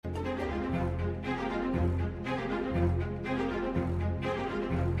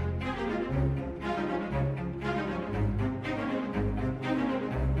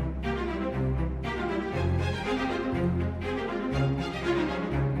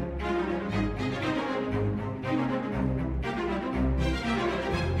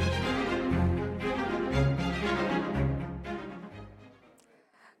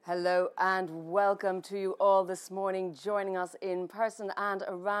Hello and welcome to you all this morning, joining us in person and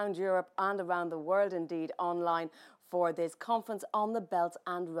around Europe and around the world, indeed online, for this conference on the Belt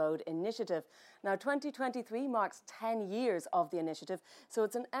and Road Initiative. Now, 2023 marks 10 years of the initiative, so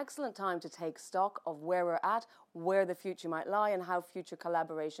it's an excellent time to take stock of where we're at, where the future might lie and how future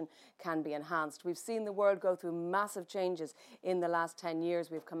collaboration can be enhanced. We've seen the world go through massive changes in the last 10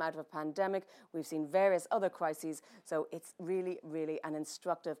 years. We've come out of a pandemic, we've seen various other crises, so it's really an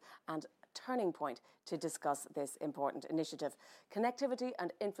instructive and turning point to discuss this important initiative. Connectivity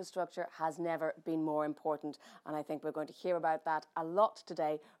and infrastructure has never been more important, and I think we're going to hear about that a lot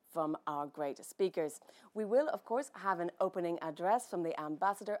today from our great speakers. We will, of course, have an opening address from the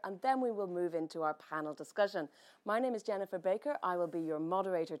Ambassador, and then we will move into our panel discussion. My name is Jennifer Baker. I will be your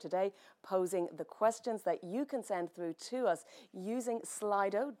moderator today, posing the questions that you can send through to us using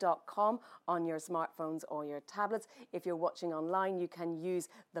slido.com on your smartphones or your tablets. If you're watching online, you can use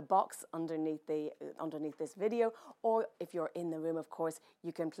the box underneath this video, or if you're in the room, of course,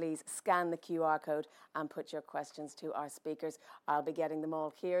 you can please scan the QR code and put your questions to our speakers. I'll be getting them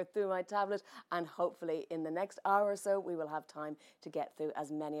all here through my tablet, and hopefully in the next hour or so we will have time to get through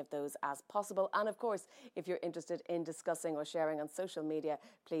as many of those as possible. And of course, if you're interested in discussing or sharing on social media,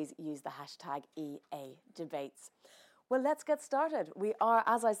 please use the hashtag #EADebates. Well, let's get started. We are,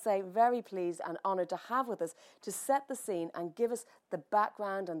 as I say, very pleased and honoured to have with us, to set the scene and give us the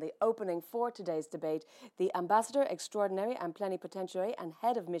background and the opening for today's debate, the Ambassador Extraordinary and Plenipotentiary and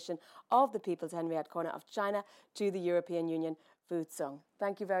Head of Mission of the People's Henriette Corner of China to the European Union, Fu Tsung.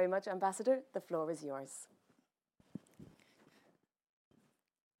 Thank you very much, Ambassador. The floor is yours.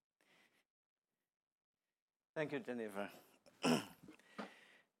 Thank you, Jennifer.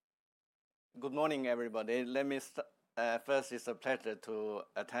 Good morning, everybody. First, it's a pleasure to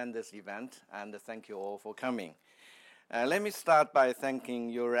attend this event, and thank you all for coming. Let me start by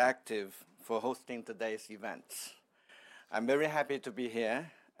thanking EURACTIV for hosting today's event. I'm very happy to be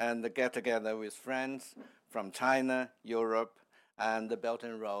here and get together with friends from China, Europe, and the Belt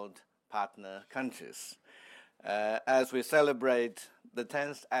and Road partner countries. As we celebrate the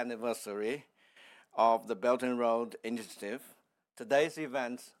 10th anniversary of the Belt and Road Initiative, today's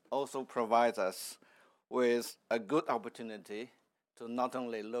event also provides us with a good opportunity to not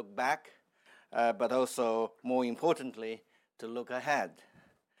only look back, but also, more importantly, to look ahead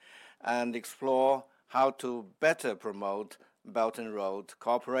and explore how to better promote Belt and Road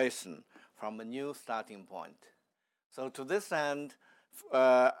cooperation from a new starting point. So to this end,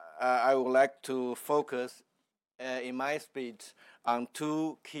 I would like to focus in my speech on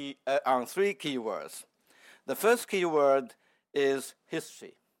three key words. The first key word is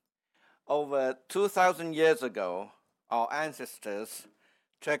history. Over 2,000 years ago, our ancestors,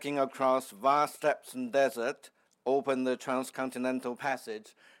 trekking across vast steppes and desert, opened the transcontinental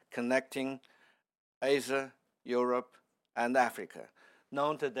passage connecting Asia, Europe, and Africa,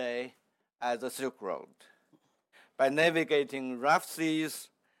 known today as the Silk Road. By navigating rough seas,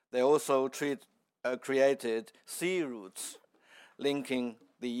 they also created sea routes linking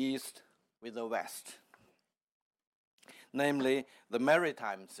the East with the West, namely the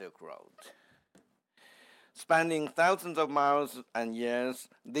maritime Silk Road. Spanning thousands of miles and years,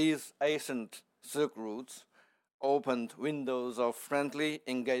 these ancient Silk routes opened windows of friendly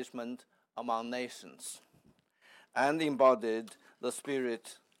engagement among nations and embodied the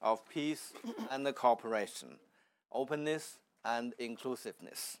spirit of peace and cooperation, openness and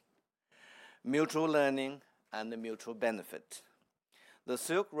inclusiveness, mutual learning and mutual benefit. The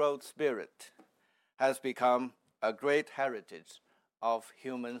Silk Road spirit has become a great heritage of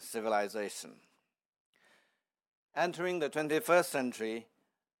human civilization. Entering the 21st century,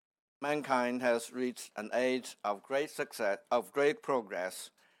 mankind has reached an age of great success, of great progress,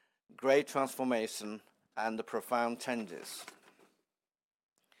 great transformation, and profound changes,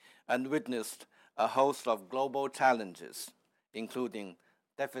 and witnessed a host of global challenges, including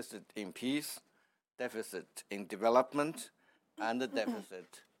deficit in peace, deficit in development, and a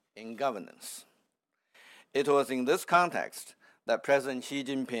deficit in governance. It was in this context that President Xi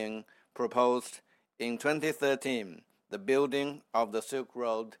Jinping proposed in 2013 the building of the Silk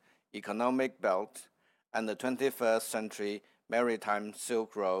Road Economic Belt and the 21st Century Maritime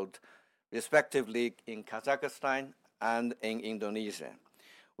Silk Road, respectively in Kazakhstan and in Indonesia,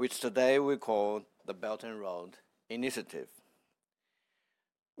 which today we call the Belt and Road Initiative.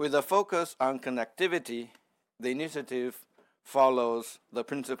 With a focus on connectivity, the initiative follows the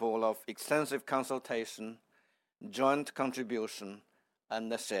principle of extensive consultation, joint contribution,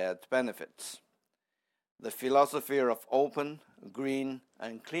 and shared benefits. The philosophy of open, green,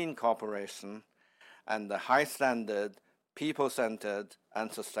 and clean cooperation and the high standard people-centered,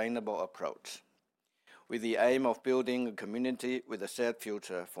 and sustainable approach, with the aim of building a community with a shared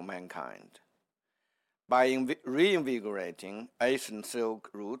future for mankind. By reinvigorating Asian Silk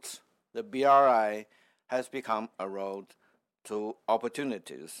routes, the BRI has become a road to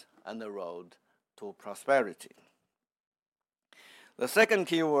opportunities and a road to prosperity. The second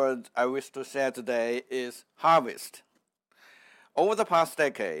keyword I wish to share today is harvest. Over the past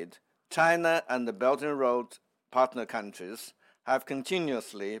decade, China and the Belt and Road partner countries have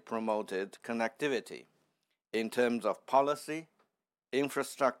continuously promoted connectivity in terms of policy,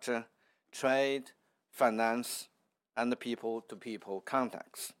 infrastructure, trade, finance, and the people-to-people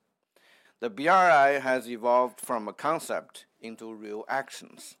contacts. The BRI has evolved from a concept into real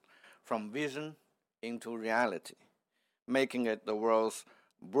actions, from vision into reality, making it the world's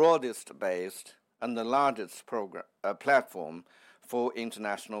broadest-based and the largest platform for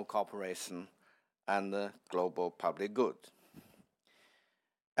international cooperation and the global public good.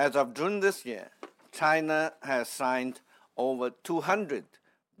 As of June this year, China has signed over 200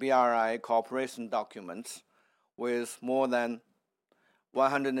 BRI cooperation documents with more than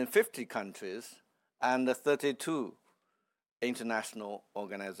 150 countries and 32 international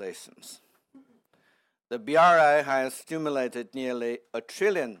organizations. The BRI has stimulated nearly $1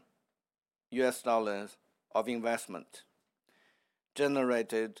 trillion of investment,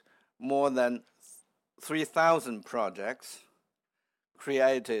 generated more than 3,000 projects,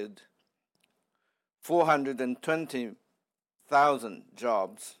 created 420,000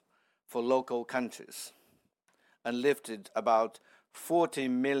 jobs for local countries, and lifted about 40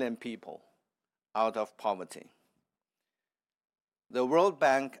 million people out of poverty. The World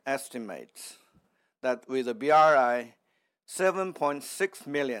Bank estimates that with the BRI, 7.6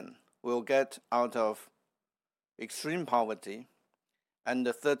 million will get out of extreme poverty and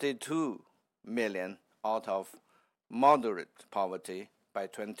 32 million out of moderate poverty by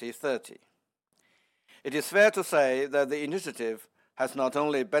 2030. It is fair to say that the initiative has not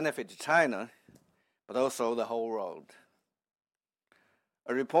only benefited China, but also the whole world.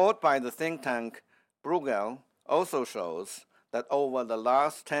 A report by the think tank Bruegel also shows that over the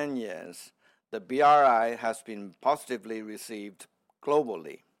last 10 years, the BRI has been positively received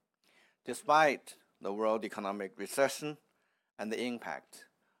globally, despite the world economic recession and the impact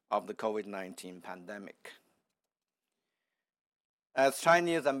of the COVID-19 pandemic. As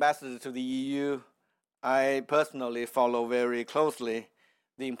Chinese ambassador to the EU, I personally follow very closely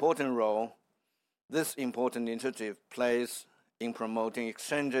the important role this important initiative plays in promoting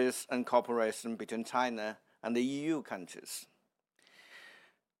exchanges and cooperation between China and the EU countries.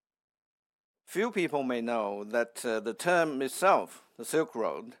 Few people may know that the term itself, the Silk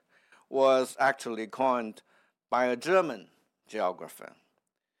Road, was actually coined by a German geographer,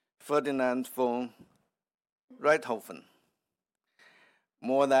 Ferdinand von Richthofen,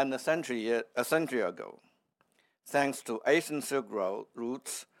 more than a century ago. Thanks to Asian Silk Road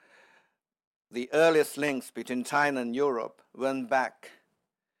routes, the earliest links between China and Europe went back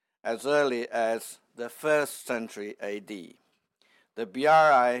as early as the 1st century AD. The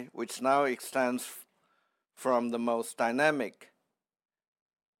BRI, which now extends from the most dynamic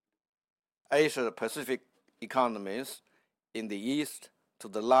Asia-Pacific economies in the East to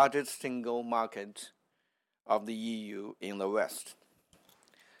the largest single market of the EU in the West,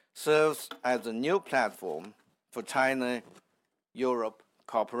 serves as a new platform for China-Europe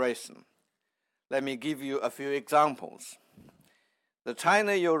cooperation. Let me give you a few examples. The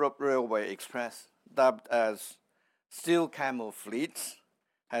China-Europe Railway Express, dubbed as Steel Camel Fleets,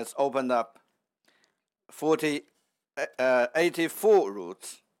 has opened up 84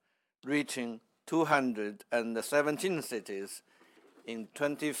 routes, reaching 217 cities in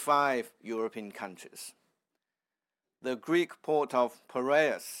 25 European countries. The Greek port of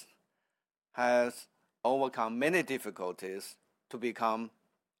Piraeus has overcome many difficulties to become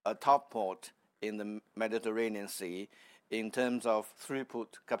a top port in the Mediterranean Sea in terms of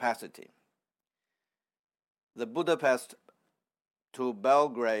throughput capacity. The Budapest to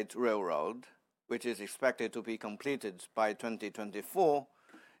Belgrade Railroad, which is expected to be completed by 2024,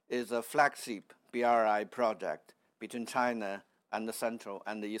 is a flagship BRI project between China and the Central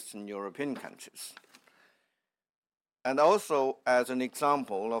and the Eastern European countries. And also as an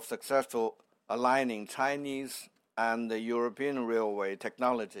example of successful aligning Chinese and the European railway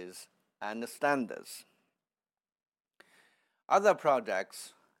technologies and standards. Other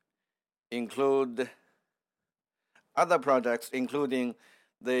projects including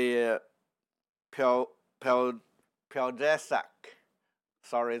the Peljesak,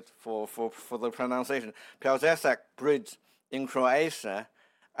 sorry for the pronunciation, Peljesak Bridge in Croatia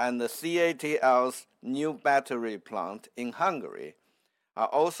and the CATL's new battery plant in Hungary are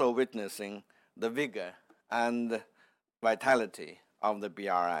also witnessing the vigor and vitality of the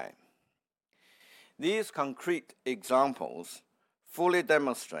BRI. These concrete examples fully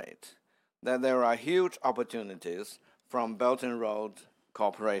demonstrate that there are huge opportunities from Belt and Road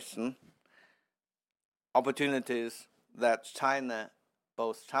cooperation, opportunities that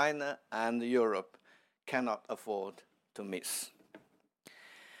both China and Europe cannot afford to miss.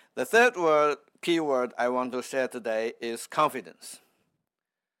 The third keyword I want to share today is confidence.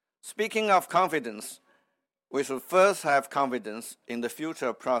 Speaking of confidence, we should first have confidence in the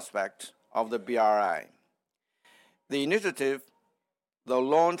future prospect of the BRI. The initiative, though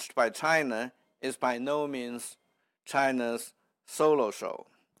launched by China, is by no means China's solo show,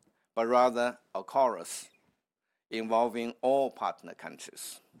 but rather a chorus involving all partner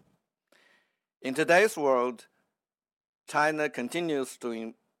countries. In today's world, China continues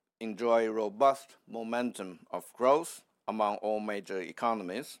to enjoy robust momentum of growth among all major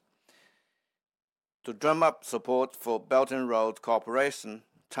economies. To drum up support for Belt and Road cooperation,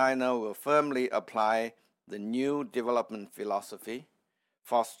 China will firmly apply the new development philosophy,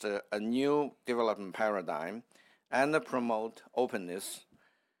 foster a new development paradigm, and promote openness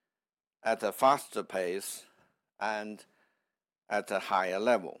at a faster pace and at a higher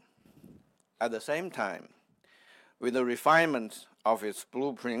level. At the same time, with the refinement of its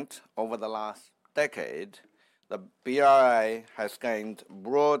blueprint over the last decade, the BRI has gained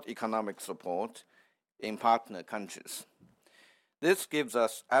broad economic support in partner countries. This gives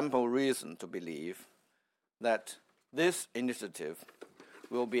us ample reason to believe that this initiative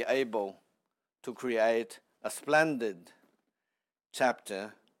will be able to create a splendid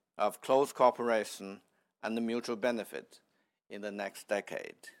chapter of close cooperation and mutual benefit in the next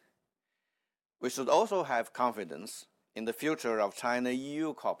decade. We should also have confidence in the future of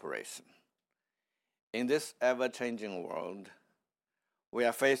China-EU cooperation. In this ever-changing world, we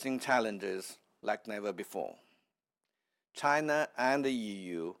are facing challenges like never before. China and the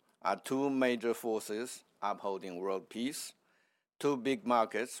EU are two major forces upholding world peace, two big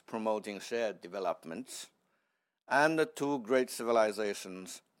markets promoting shared developments, and two great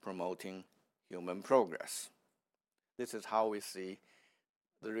civilizations promoting human progress. This is how we see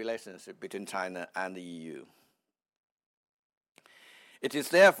the relationship between China and the EU. It is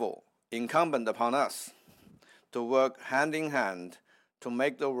therefore incumbent upon us to work hand in hand to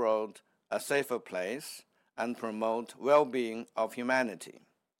make the world a safer place and promote well-being of humanity.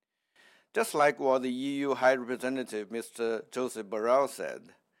 Just like what the EU High Representative Mr. Joseph Borrell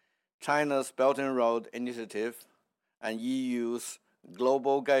said, China's Belt and Road Initiative and EU's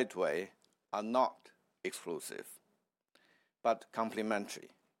Global Gateway are not exclusive, but complementary.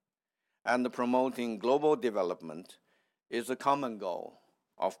 And promoting global development is a common goal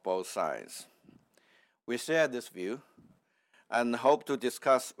of both sides. We share this view and hope to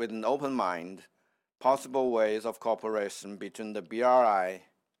discuss with an open mind possible ways of cooperation between the BRI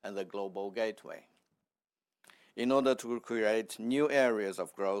and the Global Gateway in order to create new areas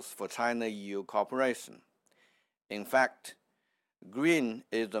of growth for China-EU cooperation. In fact, green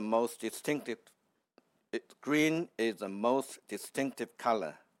is the most distinctive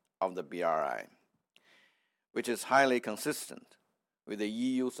color of the BRI, which is highly consistent with the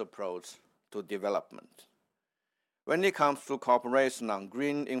EU's approach to development. When it comes to cooperation on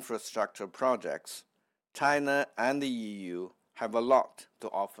green infrastructure projects, China and the EU have a lot to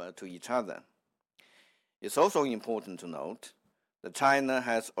offer to each other. It's also important to note that China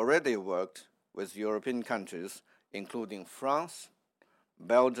has already worked with European countries, including France,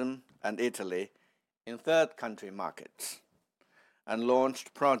 Belgium, and Italy, in third country markets, and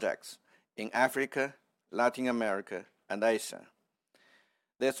launched projects in Africa, Latin America, and Asia.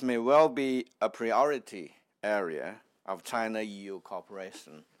 This may well be a priority area of China-EU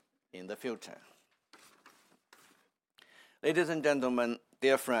cooperation in the future. Ladies and gentlemen,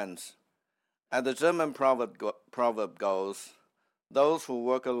 dear friends, as the German proverb goes, those who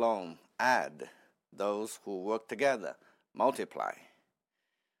work alone add, those who work together multiply.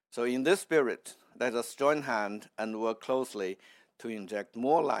 So in this spirit, let us join hands and work closely to inject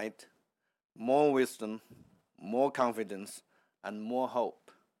more light, more wisdom, more confidence, and more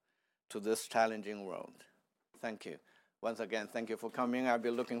hope to this challenging world. Thank you. Once again, thank you for coming. I'll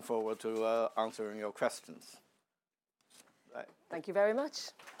be looking forward to answering your questions. Right. Thank you very much.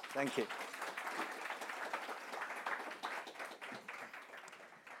 Thank you.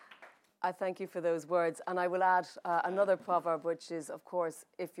 I thank you for those words. And I will add another proverb, which is, of course,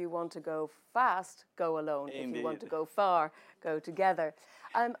 if you want to go fast, go alone. Indeed. If you want to go far, go together.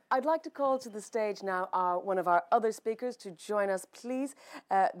 I'd like to call to the stage now one of our other speakers to join us, please.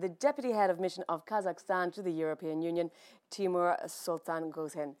 The Deputy Head of Mission of Kazakhstan to the European Union, Timur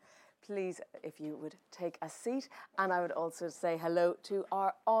Sultangozhin. Please, if you would take a seat. And I would also say hello to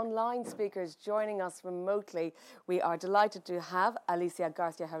our online speakers joining us remotely. We are delighted to have Alicia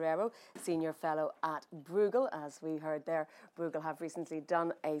Garcia Herrero, Senior Fellow at Bruegel. As we heard there, Bruegel have recently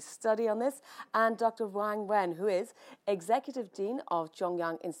done a study on this. And Dr. Wang Wen, who is Executive Dean of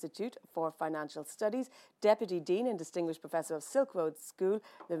Zhongyang Institute for Financial Studies, Deputy Dean and Distinguished Professor of Silk Road School,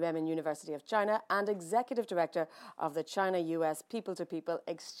 the Renmin University of China, and Executive Director of the China-US People-to-People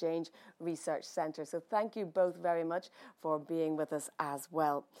Exchange Research Center. So thank you both very much for being with us as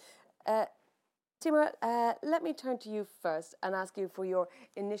well. Timur, let me turn to you first and ask you for your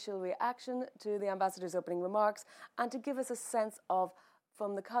initial reaction to the Ambassador's opening remarks and to give us a sense of,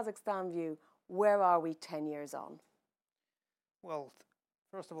 from the Kazakhstan view, where are we 10 years on? Well,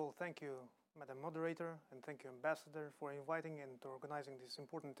 first of all, thank you, Madam Moderator, and thank you, Ambassador, for inviting and organizing this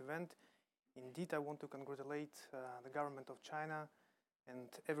important event. Indeed, I want to congratulate the government of China and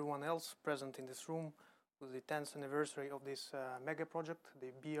everyone else present in this room with the 10th anniversary of this mega project,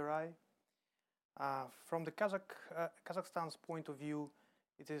 the BRI. From the Kazakhstan's point of view,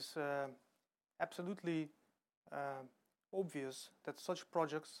 it is absolutely obvious that such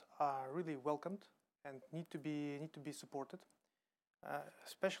projects are really welcomed and need to be supported,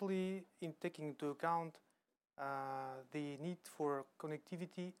 especially in taking into account the need for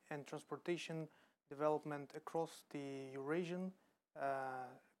connectivity and transportation development across the Eurasian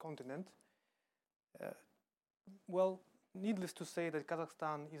continent. Well, needless to say that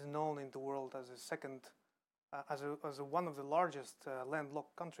Kazakhstan is known in the world as one of the largest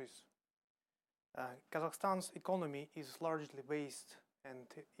landlocked countries. Kazakhstan's economy is largely based and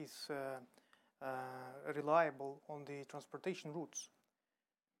is reliable on the transportation routes.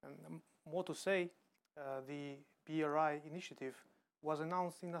 And more to say, the BRI initiative was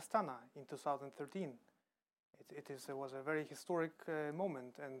announced in Astana in 2013. It was a very historic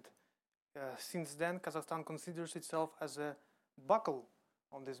moment, and since then Kazakhstan considers itself as a buckle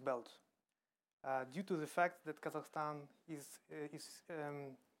on this belt, due to the fact that Kazakhstan is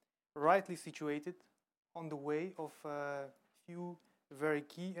rightly situated on the way of a few very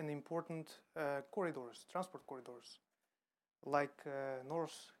key and important corridors, transport corridors, like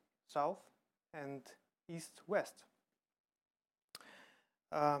north-south and east-west.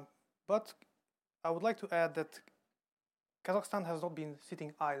 But I would like to add that Kazakhstan has not been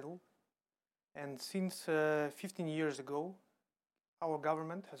sitting idle, and since 15 years ago, our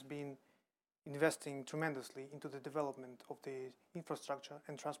government has been investing tremendously into the development of the infrastructure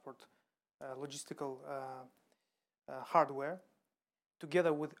and transport logistical hardware,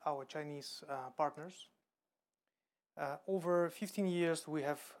 together with our Chinese partners. Over 15 years, we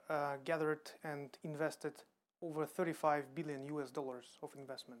have gathered and invested over $35 billion of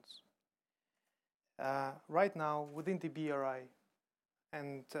investments. Right now, within the BRI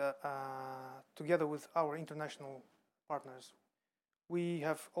and together with our international partners, we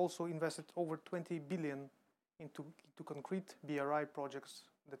have also invested over 20 billion into concrete BRI projects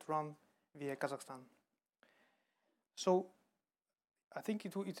that run via Kazakhstan. So I think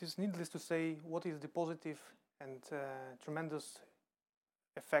it is needless to say what is the positive and tremendous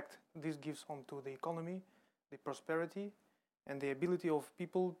effect this gives onto the economy, the prosperity, and the ability of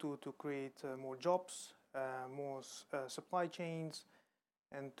people to create more jobs, more supply chains,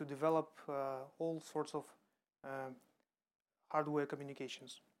 and to develop all sorts of hardware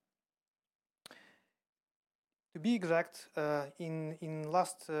communications. To be exact, in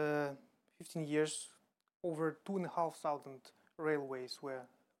last 15 years, over 2,500 railways were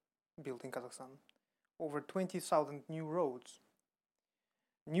built in Kazakhstan, over 20,000 new roads,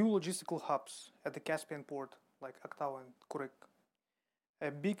 new logistical hubs at the Caspian port like Aktau and Kurek.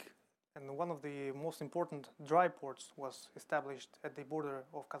 A big and one of the most important dry ports was established at the border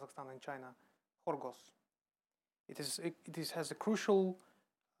of Kazakhstan and China, Horgos. It has a crucial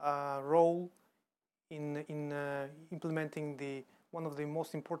role in implementing one of the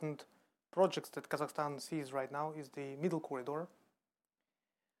most important projects that Kazakhstan sees right now is the Middle Corridor.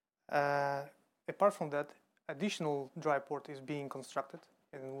 Apart from that, additional dry port is being constructed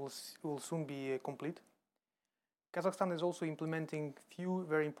and will soon be complete. Kazakhstan is also implementing few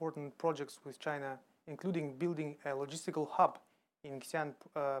very important projects with China, including building a logistical hub in Xi'an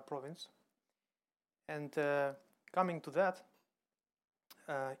province. And coming to that,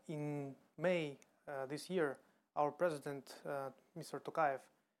 in May this year, our president, Mr. Tokayev,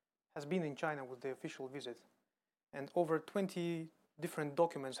 has been in China with the official visit, and over 20 different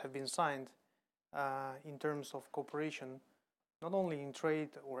documents have been signed in terms of cooperation, not only in trade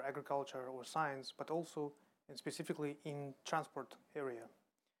or agriculture or science, but also and specifically in transport area.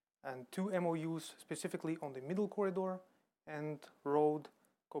 And 2 MOUs specifically on the middle corridor and road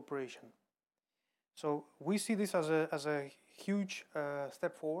cooperation. So we see this as a huge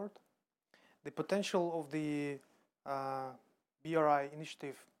step forward. The potential of the BRI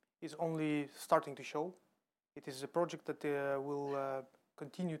initiative is only starting to show. It is a project that will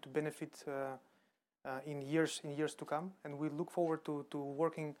continue to benefit in years to come, and we look forward to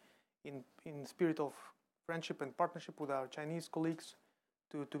working in spirit of friendship and partnership with our Chinese colleagues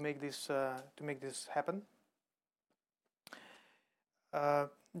to make this happen.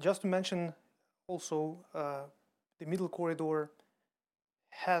 Just to mention also, the middle corridor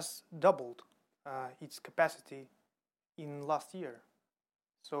has doubled its capacity in last year.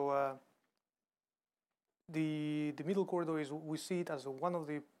 So the middle corridor we see it as one of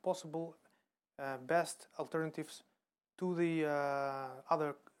the possible best alternatives to the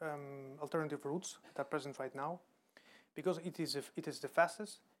other alternative routes that are present right now, because it is the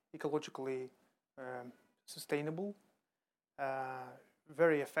fastest, ecologically sustainable,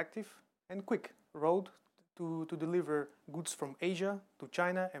 very effective and quick road to deliver goods from Asia to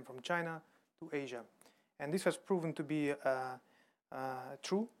China and from China to Asia. And this has proven to be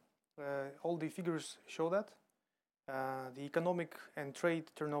true. All the figures show that. The economic and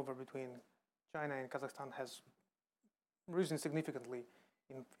trade turnover between China and Kazakhstan has risen significantly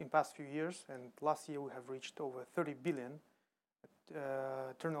in past few years, and last year we have reached over 30 billion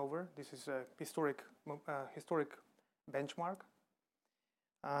turnover. This is a historic benchmark.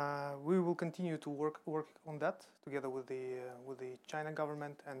 We will continue to work on that together with the China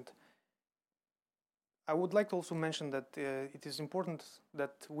government, and I would like to also mention that it is important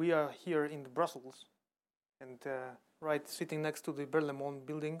that we are here in Brussels and right sitting next to the Berlaymont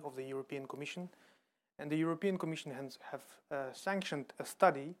building of the European Commission, and the European Commission have sanctioned a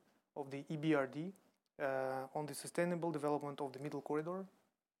study of the EBRD on the sustainable development of the middle corridor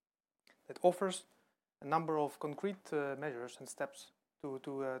that offers a number of concrete measures and steps to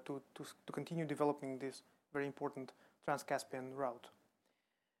continue developing this very important Trans-Caspian route.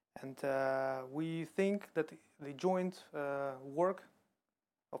 And we think that the joint work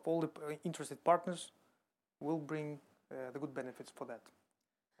of all the interested partners will bring the good benefits for that.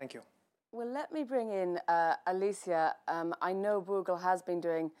 Thank you. Well, let me bring in Alicia. I know Google has been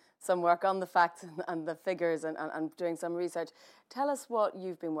doing some work on the facts and the figures and doing some research. Tell us what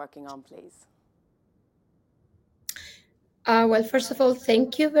you've been working on, please. Well, first of all,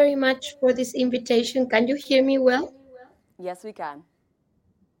 thank you very much for this invitation. Can you hear me well? Yes, we can.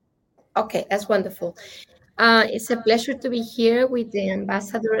 Okay, that's wonderful. It's a pleasure to be here with the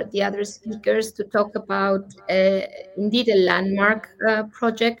ambassador and the other speakers to talk about, indeed, a landmark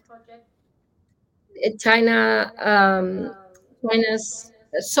project. China's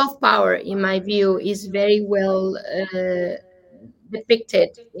soft power, in my view, is very well depicted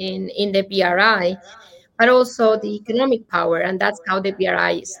in the BRI, but also the economic power, and that's how the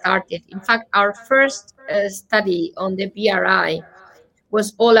BRI started. In fact, our first study on the BRI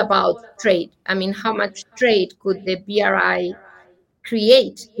was all about trade. I mean, how much trade could the BRI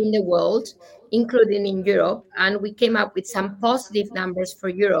create in the world, including in Europe? And we came up with some positive numbers for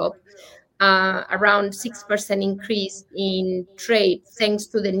Europe, around 6% increase in trade thanks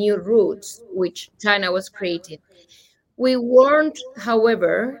to the new routes which China was creating. We warned,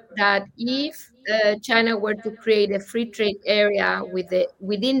 however, that if China were to create a free trade area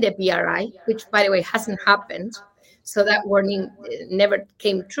within the BRI, which, by the way, hasn't happened, so that warning never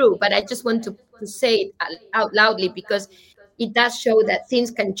came true. But I just want to say it out loudly because it does show that things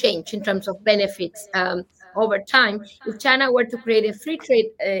can change in terms of benefits over time. If China were to create a free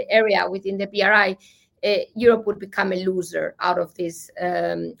trade area within the BRI, Europe would become a loser out of this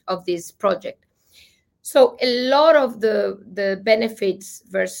project. So a lot of the benefits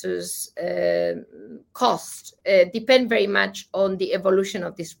versus cost depend very much on the evolution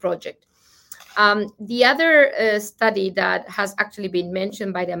of this project. The other study that has actually been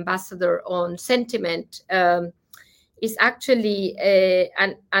mentioned by the ambassador on sentiment is actually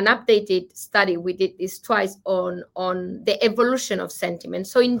an updated study. We did this twice on the evolution of sentiment.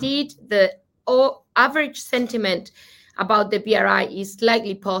 So indeed, the average sentiment about the BRI is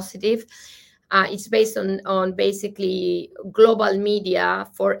slightly positive. It's based on basically global media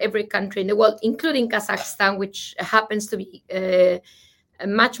for every country in the world, including Kazakhstan, which happens to be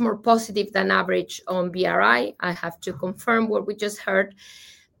much more positive than average on BRI. I have to confirm what we just heard.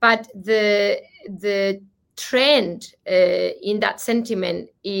 But the trend in that sentiment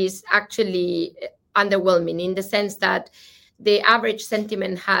is actually underwhelming, in the sense that the average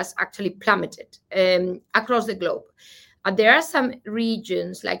sentiment has actually plummeted across the globe. There are some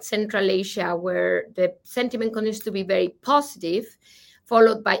regions like Central Asia where the sentiment continues to be very positive,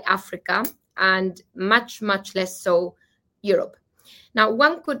 followed by Africa, and much, much less so Europe. Now,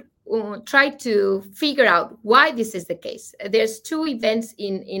 one could try to figure out why this is the case. There's two events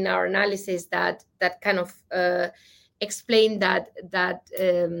in our analysis that kind of explain that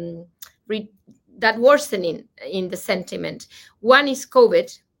worsening in the sentiment. One is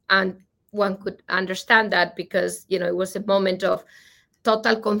COVID, and one could understand that because it was a moment of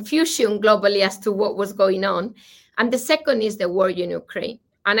total confusion globally as to what was going on. And the second is the war in Ukraine.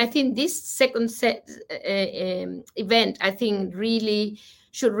 And I think this second event, I think, really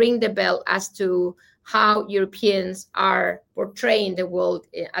should ring the bell as to how Europeans are portraying the world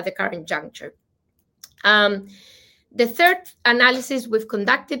at the current juncture. The third analysis we've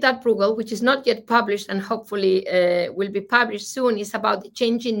conducted at Bruegel, which is not yet published and hopefully will be published soon, is about the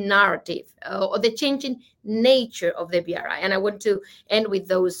changing narrative or the changing nature of the BRI. And I want to end with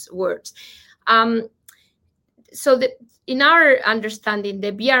those words. In our understanding,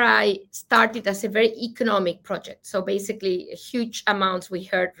 the BRI started as a very economic project. So basically, huge amounts, we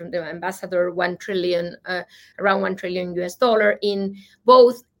heard from the ambassador, $1 trillion, around $1 trillion US in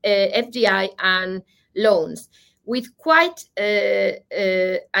both FDI and loans, with quite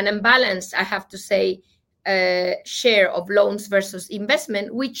an imbalance, I have to say, share of loans versus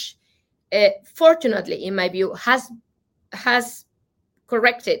investment, which fortunately, in my view, has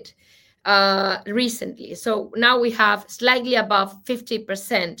corrected recently. So now we have slightly above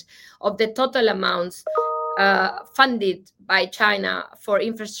 50% of the total amounts funded by China for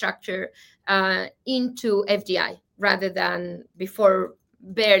infrastructure into FDI, rather than before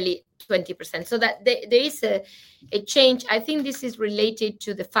barely 20%. So that there is a change. I think this is related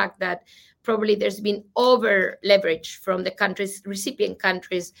to the fact that probably there's been over leverage from the countries, recipient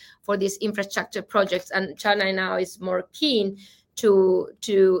countries, for these infrastructure projects, and China now is more keen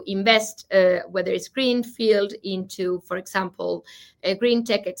to invest, whether it's greenfield, into, for example, green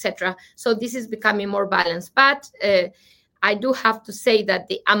tech, etc. So this is becoming more balanced. But I do have to say that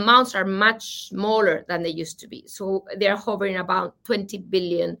the amounts are much smaller than they used to be. So they're hovering about 20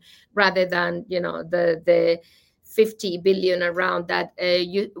 billion rather than the 50 billion around that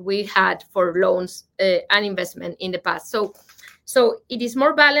we had for loans and investment in the past. So it is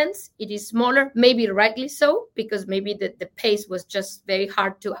more balanced, it is smaller, maybe rightly so, because maybe the pace was just very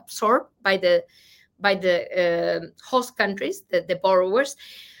hard to absorb by the host countries, the borrowers.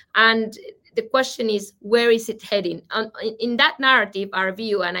 And the question is, where is it heading? In that narrative, our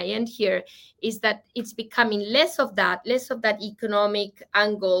view, and I end here, is that it's becoming less of that economic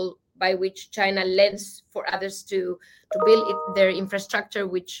angle by which China lends for others to build their infrastructure,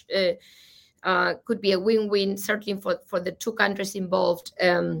 which could be a win-win, certainly for the two countries involved,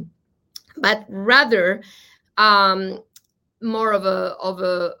 but rather more of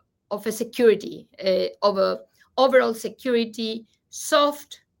a security, of a overall security,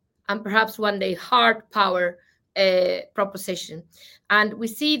 soft and perhaps one day hard power proposition. And we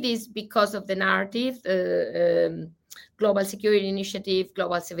see this because of the narrative, Global Security Initiative,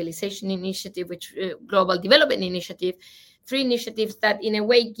 Global Civilization Initiative, which Global Development Initiative, three initiatives that in a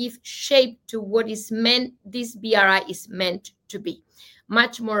way give shape to what is meant, this BRI is meant to be.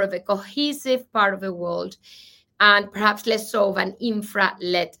 Much more of a cohesive part of the world, and perhaps less so of an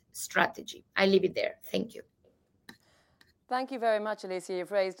infra-led strategy. I leave it there. Thank you. Thank you very much, Alicia.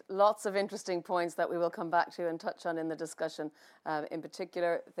 You've raised lots of interesting points that we will come back to and touch on in the discussion, in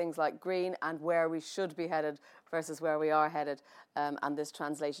particular things like green and where we should be headed versus where we are headed, and this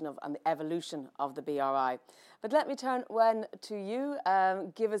translation of and the evolution of the BRI. But let me turn, Wen, to you.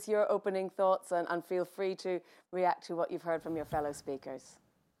 Give us your opening thoughts and feel free to react to what you've heard from your fellow speakers.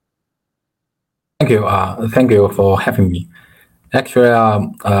 Thank you. Thank you for having me. Actually,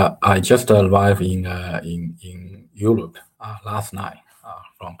 I just arrived in Europe last night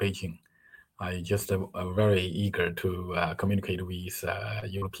from Beijing. I just very eager to communicate with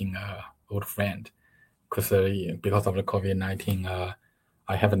European old friend, because of the COVID-19,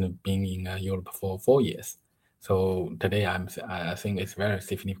 I haven't been in Europe for 4 years. So today I think it's very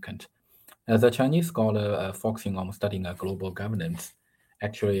significant. As a Chinese scholar focusing on studying global governance,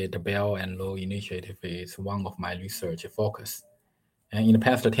 actually the Belt and Road Initiative is one of my research focus. And in the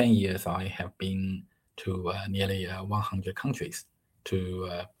past 10 years, I have been to nearly 100 countries to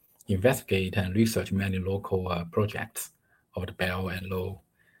investigate and research many local projects of the Belt and Road.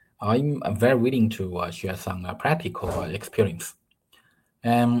 I'm very willing to share some practical experience.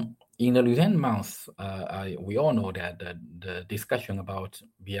 And in the recent months, we all know that the discussion about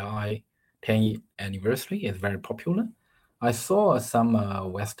BRI 10th anniversary is very popular. I saw some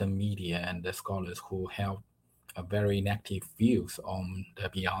Western media and the scholars who have very negative views on the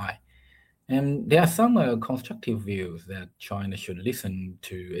BRI. And there are some constructive views that China should listen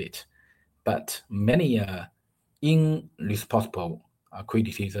to it, but many irresponsible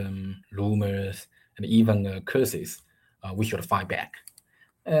criticism, rumors, and even curses we should fight back.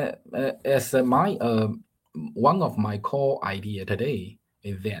 As one of my core idea today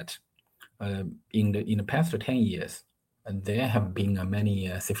is that in the past 10 years, there have been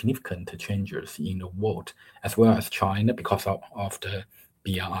many significant changes in the world as well as China because of the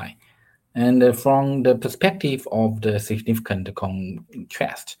BRI. And from the perspective of the significant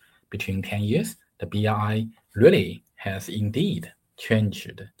contrast between 10 years, the BRI really has indeed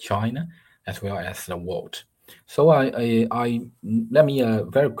changed China as well as the world. So let me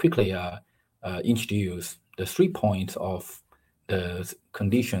very quickly introduce the 3 points of the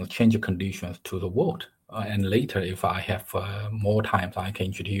change conditions to the world. And later, if I have more time, I can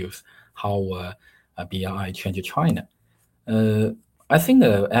introduce how BRI changed China. I think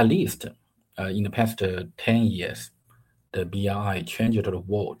at least in the past 10 years, the BRI changed the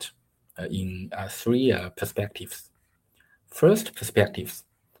world in 3 perspectives. First perspective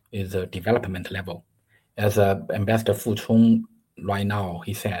is the development level. As Ambassador Fu Chung right now,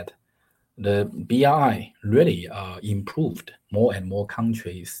 he said, the BRI really improved more and more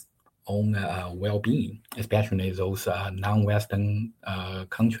countries' own well-being, especially those non-Western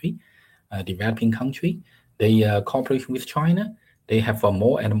country, developing country. They cooperate with China. They have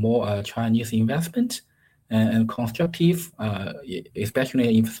more and more Chinese investment and constructive,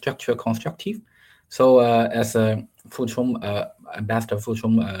 especially infrastructure constructive. So as Fu Chung, Ambassador Fu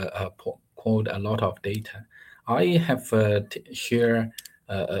Chung quote a lot of data, I have shared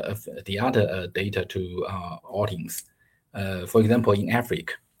the other data to audience. For example, in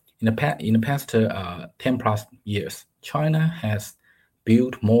Africa, in the past 10 plus years, China has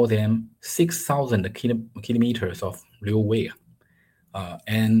built more than 6,000 kilometers of railway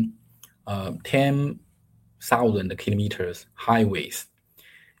and 10,000 kilometers highways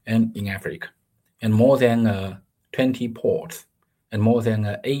and in Africa, and more than 20 ports, and more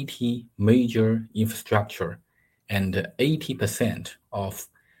than 80 major infrastructure, and 80% of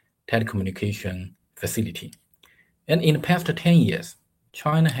telecommunication facility. And in the past 10 years,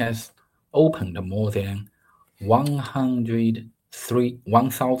 China has opened more than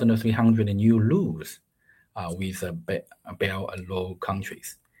 1,300 new routes with Belt and Road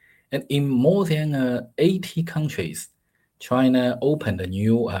countries. And in more than 80 countries, China opened a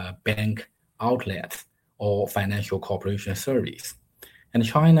new bank outlets or financial cooperation service. And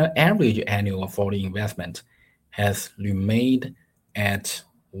China average annual foreign investment has remained at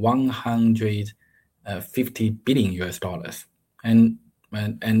 $150 billion US. And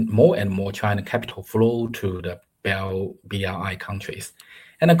more China capital flow to the BRI countries.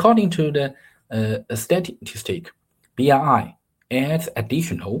 And according to the statistic, BRI adds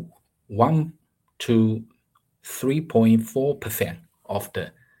additional 1 to 3.4% of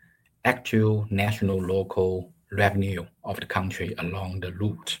the actual national local revenue of the country along the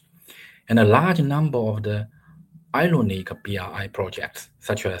route. And a large number of the ironic BRI projects,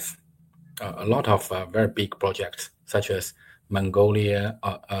 such as a lot of very big projects, such as Mongolia,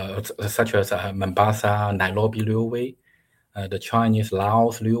 such as Mombasa-Nairobi Railway, the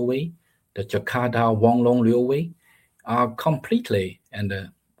Chinese-Laos Railway, the Jakarta-Wanglong Railway, are completely and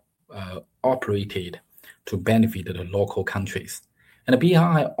operated to benefit the local countries. And the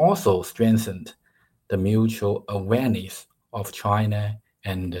BRI also strengthened the mutual awareness of China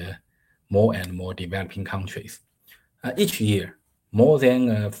and more developing countries. Each year, more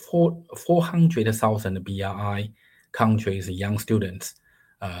than 400,000 BRI countries' young students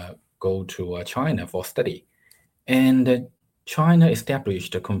go to China for study. And China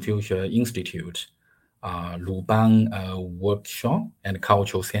established the Confucius Institute, Luban Workshop and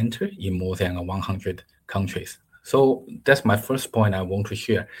Cultural Center in more than 100 countries. So that's my first point I want to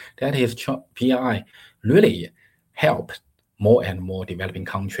share. That is, BRI really helped more and more developing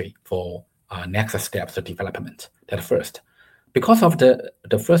country for next steps of development. That first. Because of the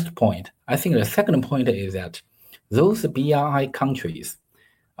first point, I think the second point is that those BRI countries,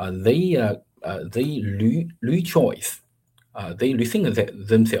 they rechoice, they rethink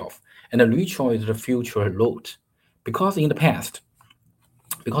themselves and rechoice the future road. Because in the past,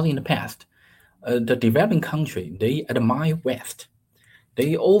 the developing country, they admire West.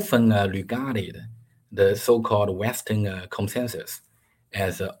 They often regarded the so-called Western consensus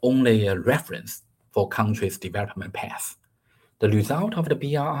as only a reference for countries' development path. the result of the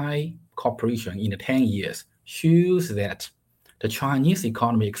BRI cooperation in the 10 years shows that the Chinese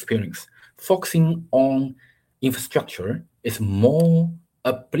economy experience focusing on infrastructure is more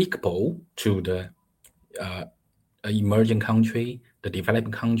applicable to the emerging country, the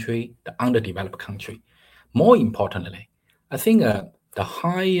developing country, the underdeveloped country. More importantly, I think the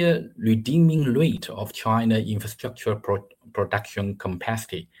higher redeeming rate of China infrastructure production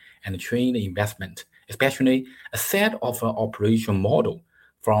capacity and trade investment, especially a set of operation model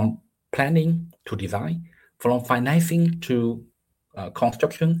from planning to design, from financing to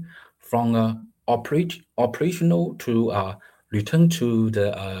construction, from operational to return to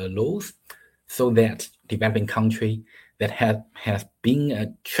the laws, so that developing country that has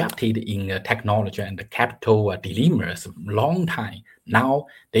been trapped in technology and capital dilemmas long time, now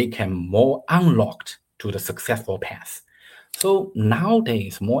they can more unlocked to the successful path. So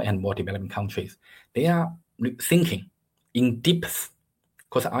nowadays, more and more developing countries, they are thinking in depth,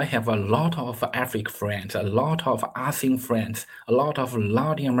 because I have a lot of African friends, a lot of ASEAN friends, a lot of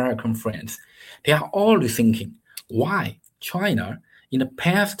Latin American friends. They are all thinking, why China in the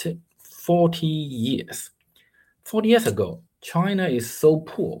past 40 years, 40 years ago, China is so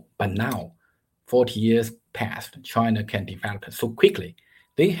poor, but now, 40 years past, China can develop so quickly.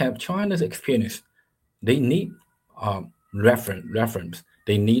 They have China's experience. They need reference.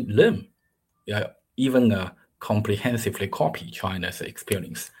 They need them. Even comprehensively copy China's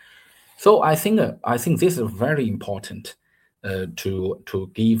experience. So I think this is very important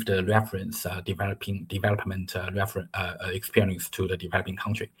to give the reference development experience to the developing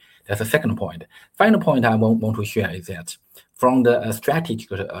country. That's the second point. Final point I want to share is that from the strategic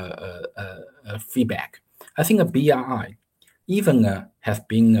feedback, I think a BRI even has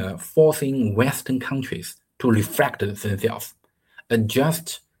been forcing Western countries to reflect themselves,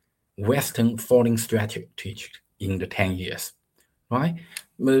 adjust Western foreign strategy in the 10 years, right?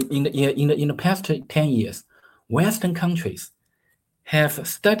 In the past 10 years, Western countries have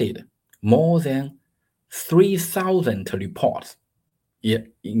studied more than 3,000 reports.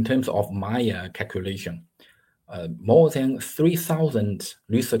 In terms of my calculation, more than 3,000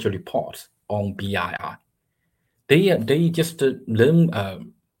 research reports on BRI. They just learn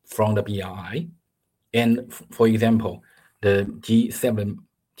from the BRI, and for example, the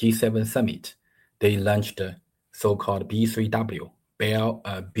G7 summit, they launched the so-called B3W,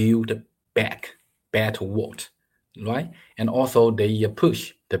 build back, better world, right? And also they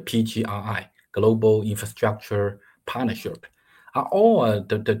push the PGRI, Global Infrastructure Partnership, are all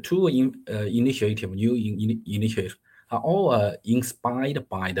the two new initiatives are all inspired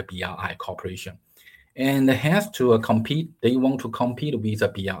by the BRI cooperation, and has to compete. They want to compete with the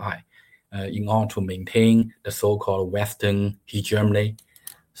BRI in order to maintain the so-called Western hegemony.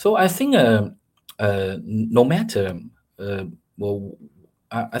 So I think no matter,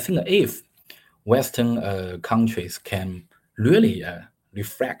 I think if Western countries can really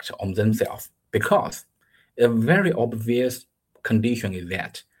reflect on themselves, because a very obvious condition is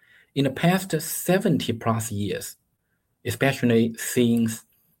that in the past 70 plus years, especially since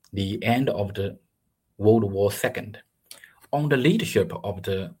the end of the World War II, on the leadership of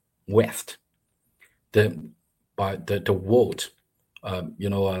the West, the world,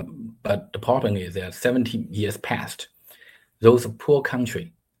 but the problem is that 70 years past, those poor countries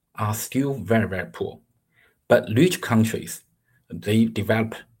are still very, very poor. But rich countries, they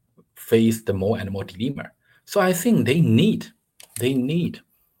face the more and more dilemma. So I think they need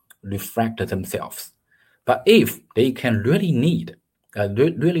reflect themselves. But if they can really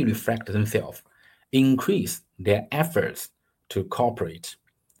reflect themselves, increase their efforts to cooperate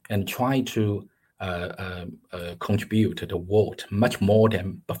and try to contribute to the world much more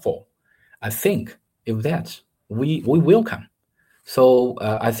than before, I think if that we welcome. So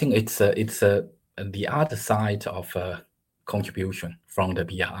I think it's the other side of contribution from the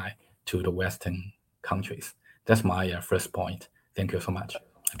BRI to the Western countries. That's my first point. Thank you so much.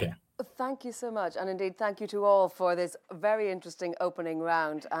 Okay. Thank you so much. And indeed, thank you to all for this very interesting opening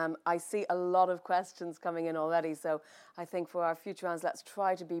round. I see a lot of questions coming in already. So I think for our future rounds, let's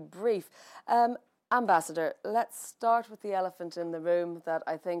try to be brief. Ambassador, let's start with the elephant in the room that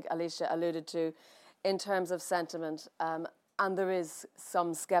I think Alicia alluded to in terms of sentiment. And there is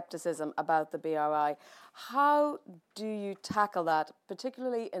some skepticism about the BRI. How do you tackle that,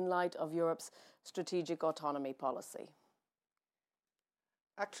 particularly in light of Europe's strategic autonomy policy?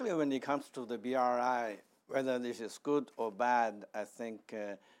 Actually, when it comes to the BRI, whether this is good or bad, I think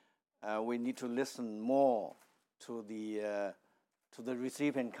we need to listen more to the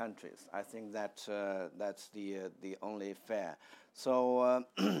receiving countries. I think that that's the only fair. So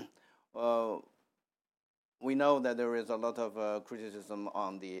we know that there is a lot of criticism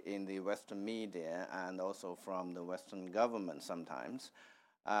in the Western media and also from the Western government sometimes.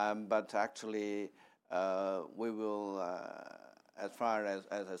 But actually, we will, as far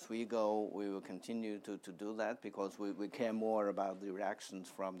as we go, we will continue to do that because we care more about the reactions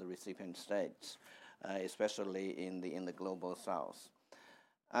from the recipient states, especially in the global South.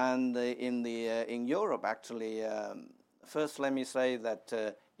 And in Europe, actually, first let me say that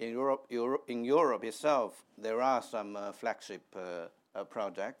in Europe itself, there are some flagship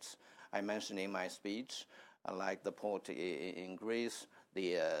projects I mentioned in my speech, like the port in Greece,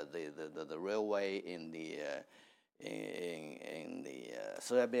 the railway in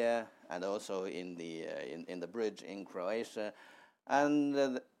Serbia, and also in the bridge in Croatia,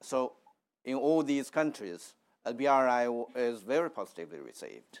 and so in all these countries, BRI is very positively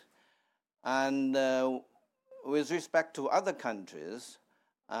received. And with respect to other countries,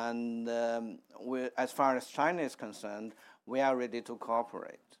 and as far as China is concerned, we are ready to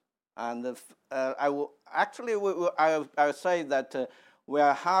cooperate. And I would say that we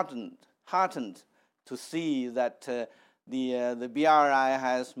are heartened to see that the BRI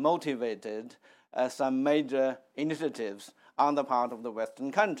has motivated some major initiatives on the part of the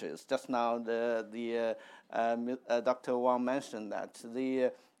Western countries. Just now, Dr. Wang mentioned that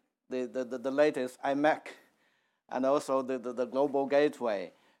the latest IMEC and also the Global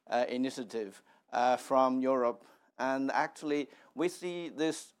Gateway initiative from Europe. And actually, we see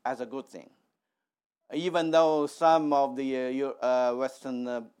this as a good thing. Even though some of the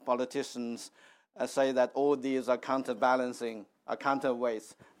Western politicians say that all these are counterbalancing, are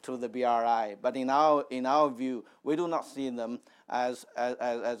counterweights to the BRI, but in our view, we do not see them as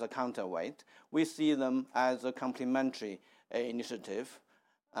a counterweight. We see them as a complementary initiative,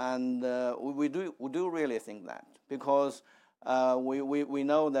 and we do really think that because we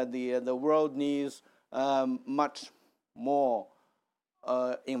know that the world needs much more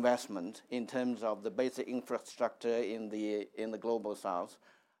investment in terms of the basic infrastructure in the global South.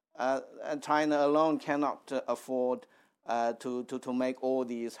 And China alone cannot afford to make all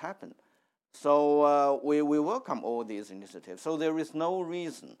these happen. So we welcome all these initiatives. So there is no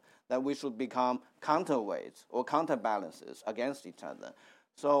reason that we should become counterweights or counterbalances against each other.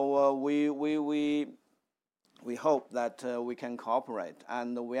 So we hope that we can cooperate,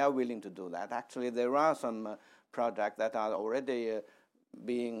 and we are willing to do that. Actually, there are some projects that are already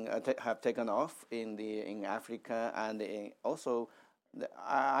have taken off in Africa, and also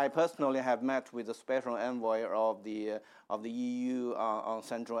I personally have met with the special envoy of the EU on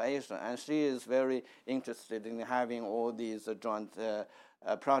Central Asia, and she is very interested in having all these joint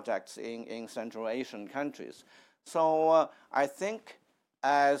projects in Central Asian countries. So I think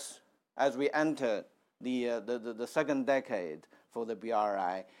as we enter the second decade for the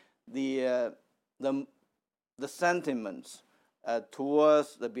BRI, the sentiments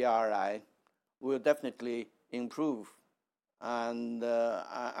towards the BRI will definitely improve. And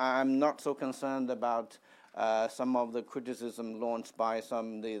I'm not so concerned about some of the criticism launched by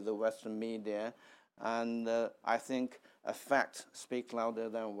the Western media. And I think facts speak louder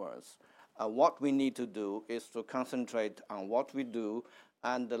than words. What we need to do is to concentrate on what we do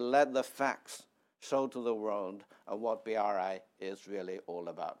and let the facts show to the world what BRI is really all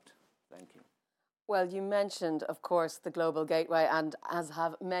about. Thank you. Well, you mentioned, of course, the Global Gateway, and as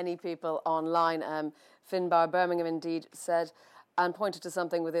have many people online, Finbar Birmingham indeed said and pointed to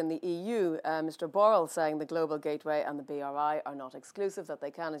something within the EU, Mr. Borrell saying the Global Gateway and the BRI are not exclusive, that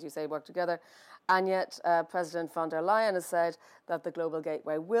they can, as you say, work together. And yet President von der Leyen has said that the Global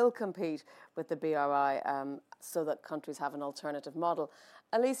Gateway will compete with the BRI so that countries have an alternative model.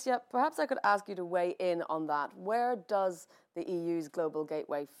 Alicia, perhaps I could ask you to weigh in on that. Where does the EU's Global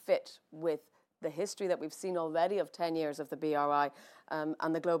Gateway fit with the history that we've seen already of 10 years of the BRI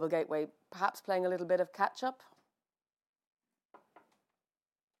and the Global Gateway perhaps playing a little bit of catch-up?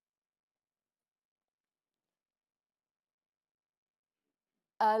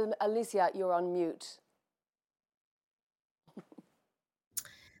 Alicia, you're on mute.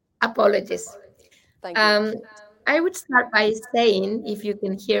 Apologies. Thank you. I would start by saying, if you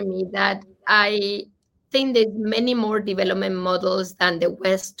can hear me, that I think there's many more development models than the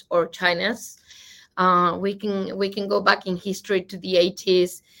West or China's. We can go back in history to the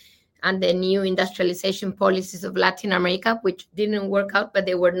 80s and the new industrialization policies of Latin America, which didn't work out, but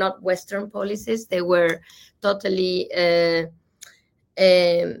they were not Western policies. They were totally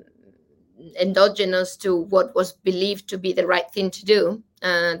endogenous to what was believed to be the right thing to do,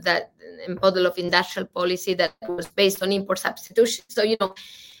 that model of industrial policy that was based on import substitution. So,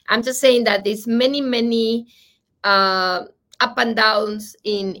 I'm just saying that there's many up and downs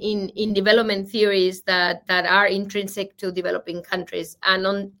in development theories that are intrinsic to developing countries. And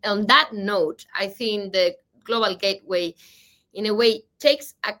on that note, I think the Global Gateway, in a way,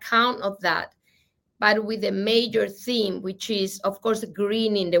 takes account of that, but with a major theme, which is, of course,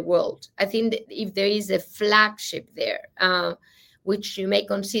 green in the world. I think that if there is a flagship there, which you may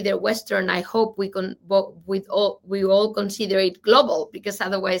consider Western, I hope we all consider it global, because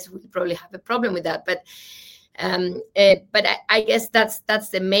otherwise we probably have a problem with that. But I guess that's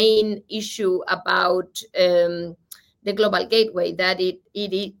the main issue about the Global Gateway, that it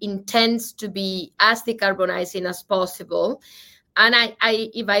intends to be as decarbonizing as possible. And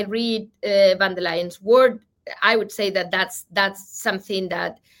if I read van der Leyen's word, I would say that that's something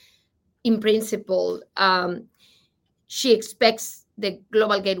that, in principle, she expects the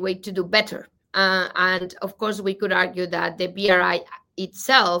Global Gateway to do better. And of course, we could argue that the BRI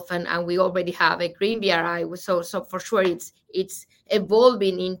itself, and we already have a green BRI, so for sure it's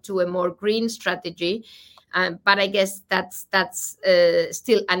evolving into a more green strategy. But I guess that's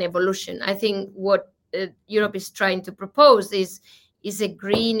still an evolution. I think what Europe is trying to propose is a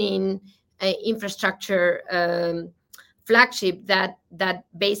greening infrastructure flagship that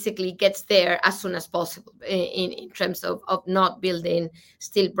basically gets there as soon as possible in terms of not building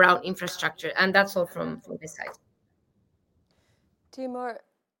still brown infrastructure. And that's all from this side. Timur,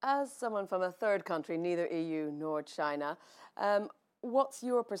 as someone from a third country, neither EU nor China, what's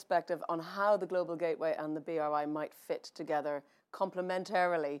your perspective on how the Global Gateway and the BRI might fit together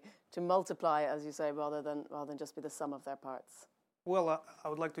complementarily to multiply, as you say, rather than just be the sum of their parts? Well, I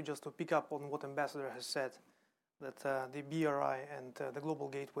would like to just pick up on what Ambassador has said, that the BRI and the Global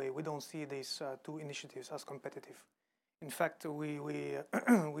Gateway, we don't see these two initiatives as competitive. In fact, we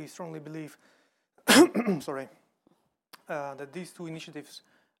strongly believe sorry, that these two initiatives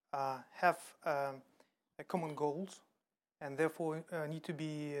have common goals, and therefore there need to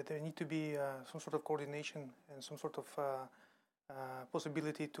be some sort of coordination and some sort of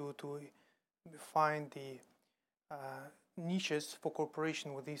possibility to find the niches for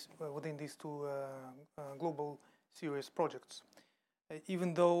cooperation within these two global serious projects.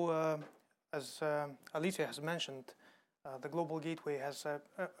 Even though, as Alicia has mentioned, the Global Gateway has a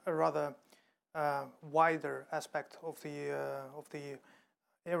rather wider aspect of the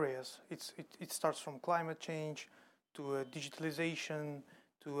areas. It starts from climate change to digitalization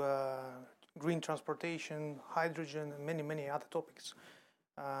to green transportation, hydrogen, and many other topics.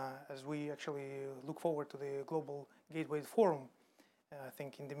 As we actually look forward to the Global Gateway Forum, I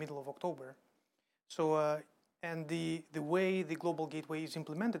think in the middle of October. So, and the way the Global Gateway is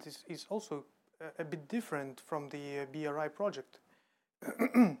implemented is also a bit different from the BRI project.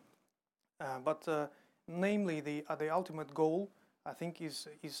 But namely, the ultimate goal, I think, is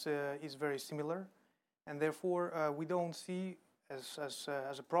very similar, and therefore we don't see as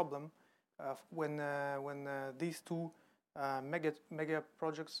a problem when these two mega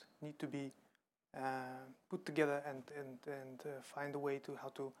projects need to be put together and find a way to how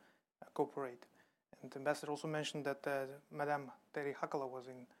to cooperate. And Ambassador also mentioned that Madame Terry Hakala was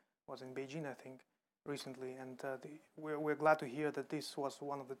in Beijing, I think, recently, and we're glad to hear that this was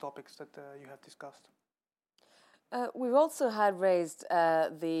one of the topics that you have discussed. We've also had raised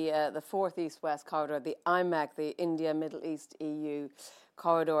the fourth East-West corridor, the IMEC, the India, Middle East, EU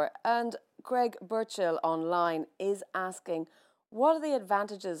corridor. And Greg Burchill online is asking, what are the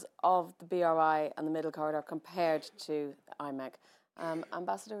advantages of the BRI and the Middle Corridor compared to the IMEC?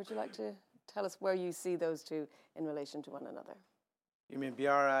 Ambassador, would you like to tell us where you see those two in relation to one another? You mean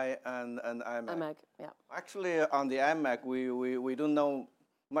BRI and IMEC? IMEC, yeah. Actually, on the IMEC, we don't know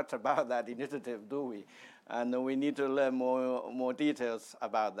much about that initiative, do we? And we need to learn more details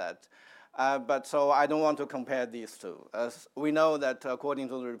about that. But so I don't want to compare these two. As we know that according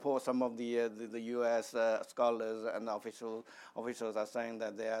to the report, some of the U.S. Scholars and officials are saying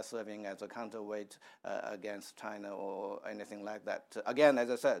that they are serving as a counterweight against China or anything like that. Again,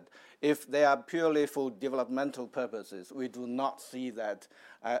 as I said, if they are purely for developmental purposes, we do not see that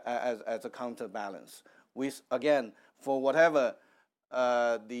as a counterbalance. Again, for whatever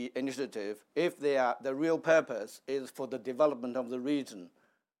the initiative, if the real purpose is for the development of the region,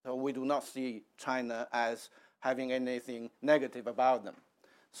 so we do not see China as having anything negative about them.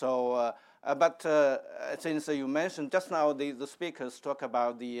 So, but since you mentioned just now, the speakers talk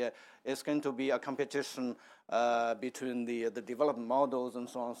about it's going to be a competition between the development models and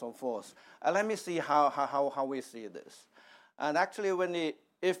so on and so forth. Let me see how we see this. And actually,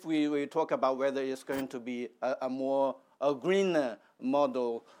 if we talk about whether it's going to be a greener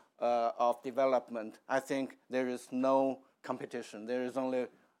model of development, I think there is no competition. There is only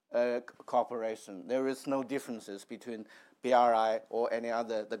cooperation. There is no differences between BRI or any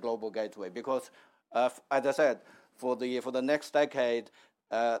other the global gateway, because as I said, for the next decade,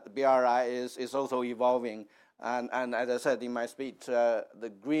 BRI is also evolving, and as I said in my speech,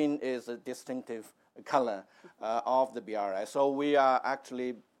 the green is a distinctive color of the BRI. So we are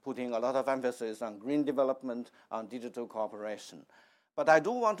actually putting a lot of emphasis on green development, on digital cooperation. But I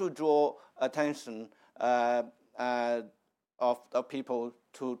do want to draw attention of people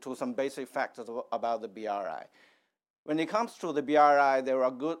to some basic factors about the BRI. When it comes to the BRI, there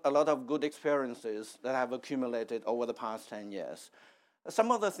are a lot of good experiences that have accumulated over the past 10 years.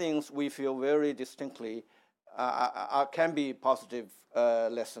 Some of the things we feel very distinctly can be positive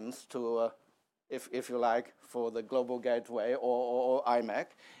lessons to, if you like, for the Global Gateway or IMEC,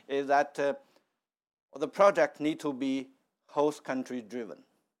 is that the project need to be host country driven.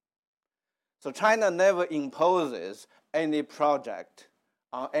 So China never imposes any project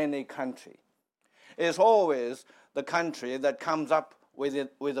on any country. It's always the country that comes up with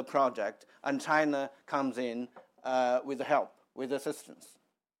a project, and China comes in with help, with assistance.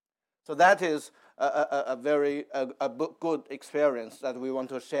 So that is a very good experience that we want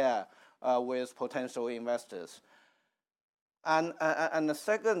to share with potential investors. And the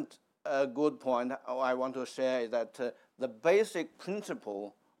second good point I want to share is that the basic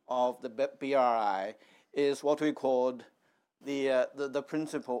principle of the BRI is what we call the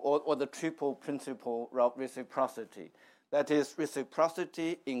principle or the triple principle of reciprocity. That is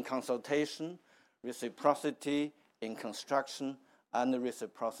reciprocity in consultation, reciprocity in construction, and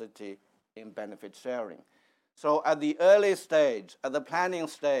reciprocity in benefit sharing. So at the early stage, at the planning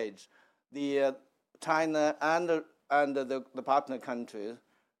stage, the China and the partner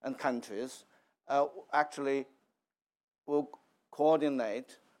countries actually will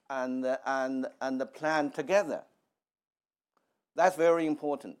coordinate and plan together. That's very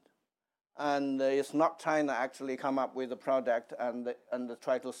important, and it's not China actually come up with a product and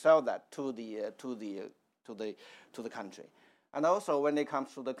try to sell that to the country. And also when it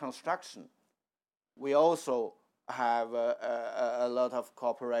comes to the construction, we also have a lot of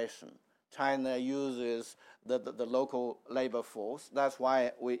cooperation. China uses the local labor force. That's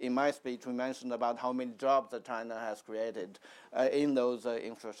why in my speech we mentioned about how many jobs that China has created in those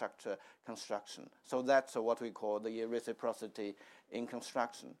infrastructure construction. So that's what we call the reciprocity in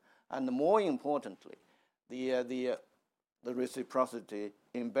construction. And more importantly, the reciprocity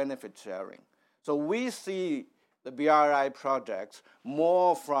in benefit sharing. So we see the BRI projects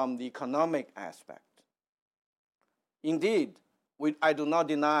more from the economic aspect. Indeed, I do not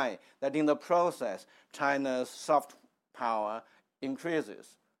deny that in the process, China's soft power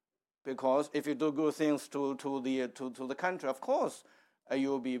increases, because if you do good things to the country, of course, you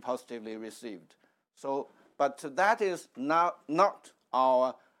will be positively received. So, but that is not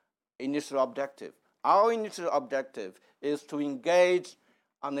our initial objective. Our initial objective is to engage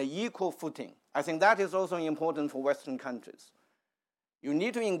on an equal footing. I think that is also important for Western countries. You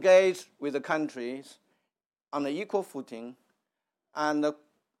need to engage with the countries on an equal footing and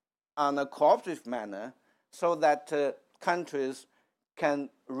on a cooperative manner, so that countries can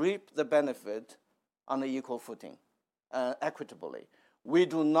reap the benefit on an equal footing, equitably. We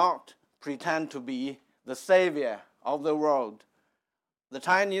do not pretend to be the savior of the world. The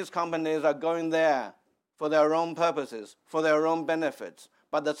Chinese companies are going there for their own purposes, for their own benefits,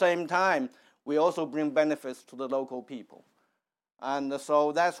 but at the same time, we also bring benefits to the local people. And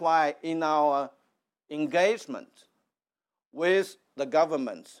so that's why in our engagement with the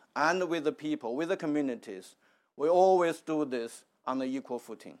governments and with the people, with the communities, we always do this on an equal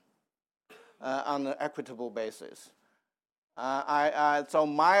footing, on an equitable basis. So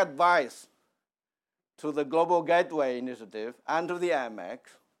my advice to the Global Gateway Initiative and to the IMEC,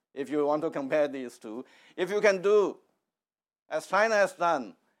 if you want to compare these two, if you can do as China has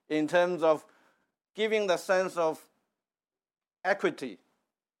done in terms of giving the sense of equity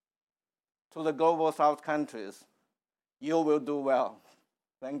to the Global South countries, you will do well.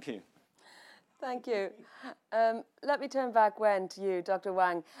 Thank you. Thank you. Let me turn back, Wen, to you, Dr.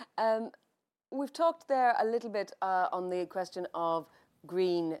 Wang. We've talked there a little bit on the question of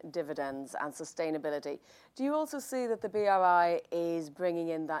green dividends and sustainability. Do you also see that the BRI is bringing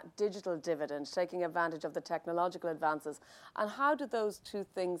in that digital dividend, taking advantage of the technological advances? And how do those two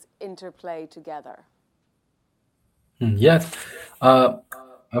things interplay together? Yes.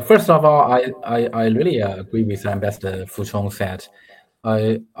 First of all, I really agree with Ambassador Fu Chong said.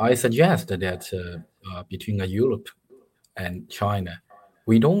 I suggest that between Europe and China,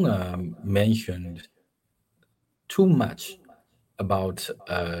 we don't mention too much about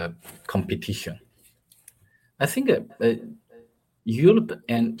competition. I think Europe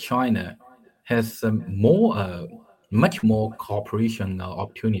and China has more much more cooperation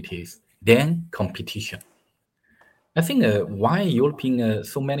opportunities than competition. I think why European,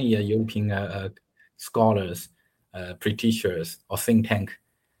 so many European scholars, practitioners, or think tank,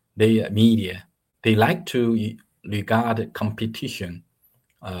 they media, they like to regard competition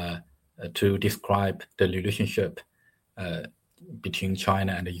to describe the relationship between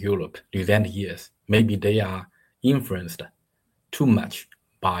China and Europe recent years. Maybe they are influenced too much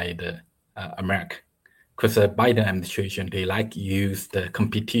by the America, because the Biden administration, they like use the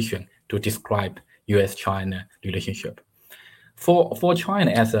competition to describe U.S.-China relationship. For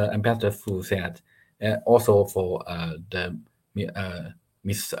China, as Ambassador Fu said, also for the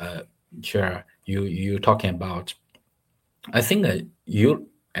Miss Chair, you talking about, I think you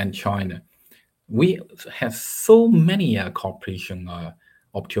and China, we have so many cooperation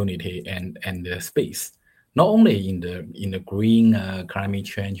opportunity and space, not only in the green climate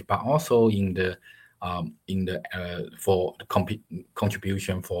change, but also in the for the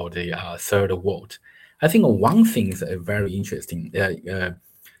contribution for the third world. I think one thing is very interesting.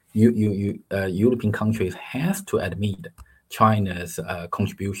 European countries has to admit China's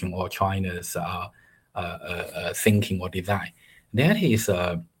contribution or China's thinking or design. That is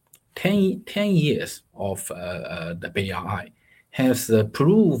 10 years of the BRI has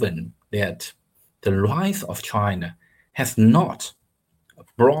proven that the rise of China has not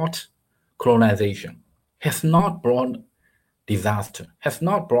brought colonization, has not brought disaster, has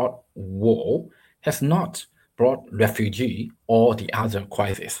not brought war, has not brought refugee or the other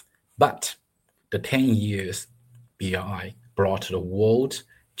crisis, but the 10 years BRI brought the world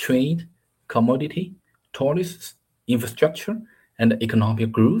trade, commodity, tourists, infrastructure, and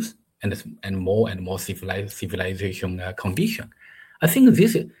economic growth, and more civilization condition. I think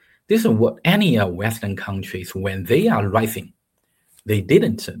this is what any Western countries, when they are rising, they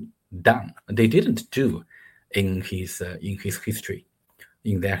didn't do in his history,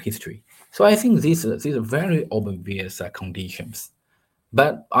 in their history. So I think these are very obvious conditions.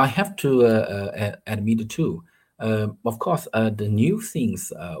 But I have to admit too, of course, the new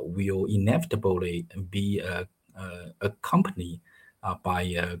things will inevitably be accompanied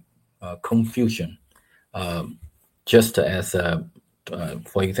by confusion. Just as,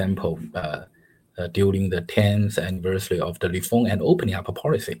 for example, during the 10th anniversary of the reform and opening up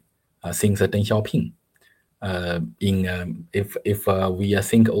policy, since Deng Xiaoping, if we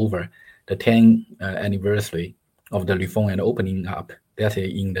think over the 10th anniversary of the reform and opening up, that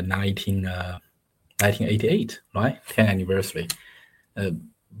is in the 1988, right? 10th anniversary.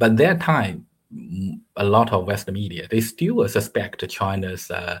 But that time, a lot of Western media, they still suspect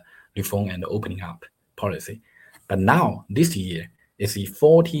China's reform and opening up policy. But now, this year, is the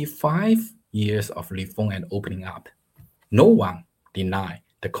 45 years of reform and opening up. No one deny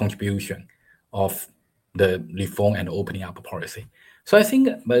the contribution of the reform and opening up policy. So I think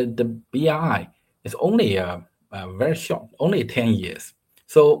the BRI is only very short, only 10 years.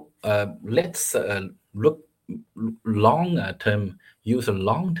 So let's look long term, use a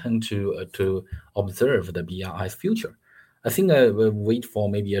long term to observe the BRI's future. I think we'll wait for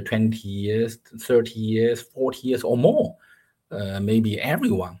maybe 20 years, 30 years, 40 years or more. Maybe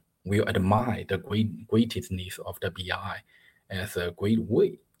everyone will admire the greatness of the BRI as a great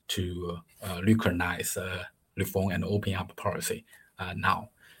way to recognize reform and opening up policy now.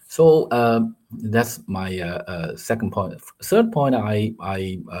 So that's my second point. Third point, I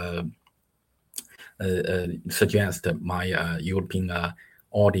suggest my European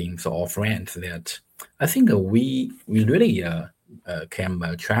audience or friends that I think we really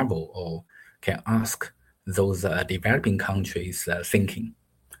can travel or can ask those developing countries thinking.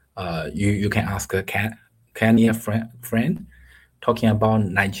 You can ask a Kenya friend talking about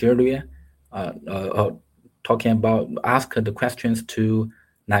Nigeria, talking about, ask the questions to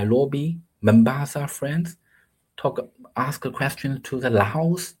Nairobi, Mombasa friends, ask questions to the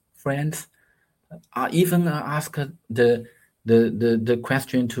Laos friends, even ask the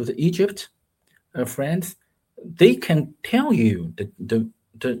question to the Egypt friends. They can tell you the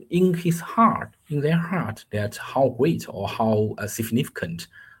in their heart, that how great or how significant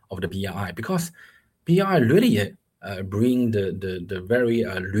of the BRI, because BRI really bring the very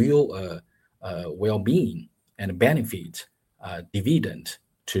real well-being and benefit dividend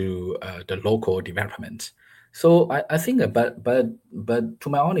to the local development. So I think, but to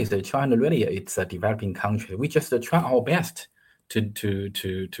my honest, China really, it's a developing country. We just try our best to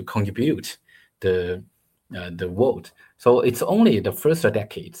contribute the world. So it's only the first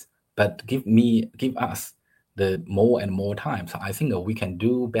decades, but give us the more and more time. So I think we can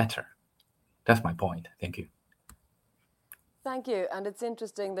do better. That's my point. Thank you. Thank you. And it's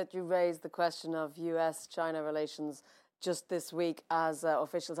interesting that you raised the question of US-China relations just this week, as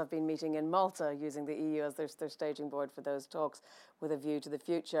officials have been meeting in Malta using the EU as their staging board for those talks with a view to the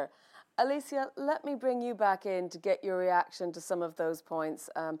future. Alicia, let me bring you back in to get your reaction to some of those points.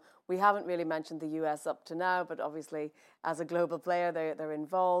 We haven't really mentioned the US up to now, but obviously as a global player, they're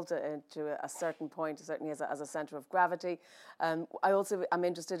involved to a certain point, certainly as a centre of gravity. I also am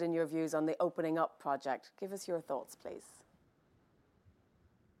interested in your views on the Opening Up project. Give us your thoughts, please.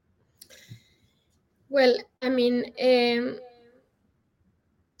 Well, I mean,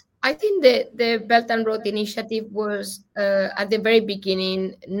 I think the Belt and Road Initiative was at the very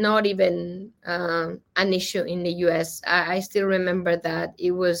beginning not even an issue in the US. I still remember that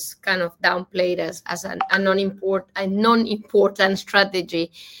it was kind of downplayed as a non-important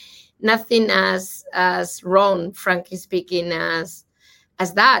strategy. Nothing as wrong, frankly speaking, as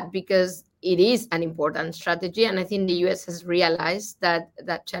that, because it is an important strategy, and I think the US has realized that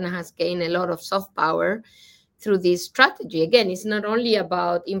China has gained a lot of soft power through this strategy. Again, it's not only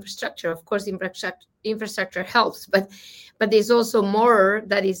about infrastructure. Of course, infrastructure helps, but there's also more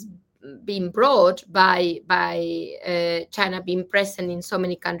that is being brought by China being present in so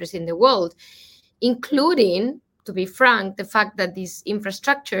many countries in the world, including, to be frank, the fact that this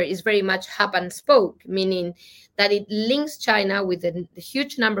infrastructure is very much hub and spoke, meaning that it links China with a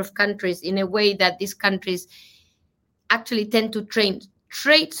huge number of countries in a way that these countries actually tend to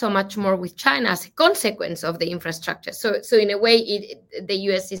trade so much more with China as a consequence of the infrastructure. So in a way, the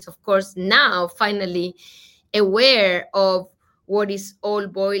US is, of course, now finally aware of what is all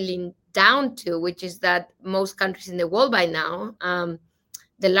boiling down to, which is that most countries in the world by now,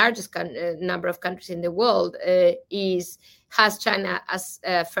 the largest number of countries in the world, has China as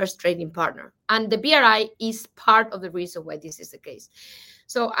a first trading partner. And the BRI is part of the reason why this is the case.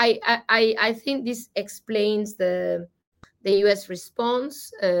 So I think this explains the US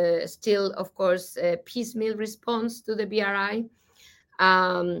response, still, of course, a piecemeal response to the BRI,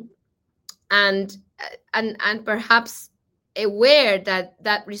 and perhaps aware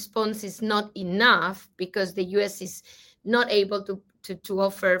that response is not enough because the US is not able to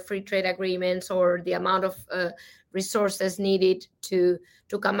offer free trade agreements or the amount of resources needed to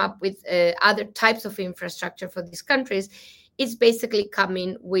come up with other types of infrastructure for these countries. It's basically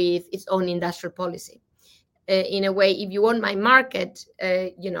coming with its own industrial policy. In a way, if you want my market,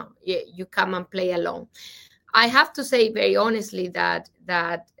 you come and play along. I have to say very honestly that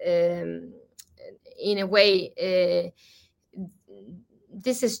in a way,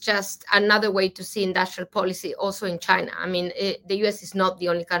 this is just another way to see industrial policy also in China. I mean, the US is not the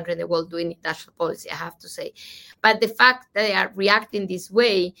only country in the world doing industrial policy, I have to say. But the fact that they are reacting this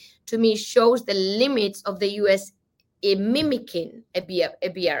way, to me, shows the limits of the US in mimicking a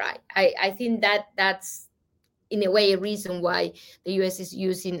BRI. I think that's, in a way, a reason why the US is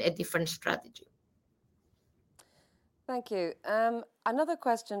using a different strategy. Thank you. Another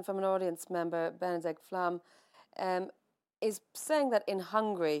question from an audience member, Benedict Flam, is saying that in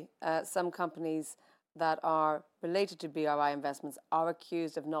Hungary, some companies that are related to BRI investments are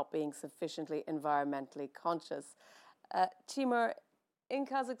accused of not being sufficiently environmentally conscious. Timur, in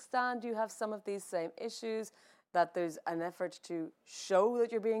Kazakhstan, do you have some of these same issues, that there's an effort to show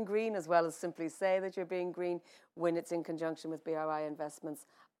that you're being green as well as simply say that you're being green when it's in conjunction with BRI investments?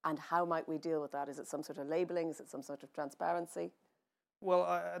 And how might we deal with that? Is it some sort of labeling? Is it some sort of transparency? Well,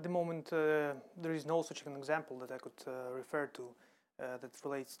 at the moment, there is no such an example that I could refer to that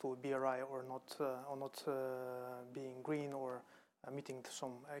relates to BRI or not being green or meeting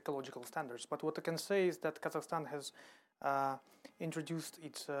some ecological standards. But what I can say is that Kazakhstan has introduced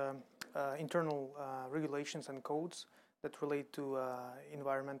its internal regulations and codes that relate to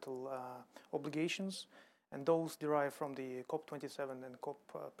environmental obligations, and those derive from the COP27 and COP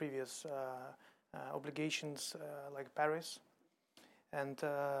previous obligations like Paris. And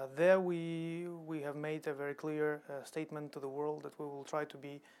there we have made a very clear statement to the world that we will try to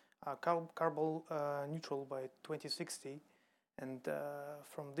be carbon neutral by 2060. And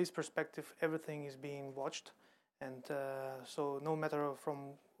from this perspective, everything is being watched. And so no matter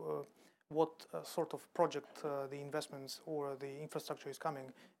from what sort of project the investments or the infrastructure is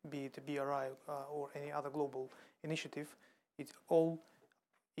coming, be it the BRI or any other global initiative, it all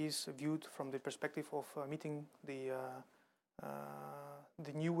is viewed from the perspective of meeting the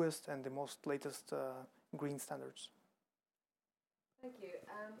newest and the most latest green standards. Thank you.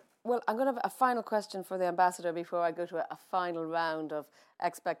 Well, I'm going to have a final question for the ambassador before I go to a final round of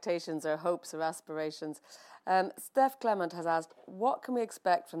expectations or hopes or aspirations. Steph Clement has asked, what can we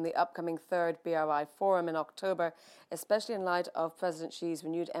expect from the upcoming third BRI forum in October, especially in light of President Xi's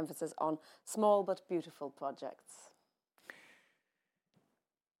renewed emphasis on small but beautiful projects?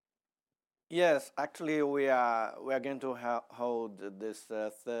 Yes, actually, we are going to hold this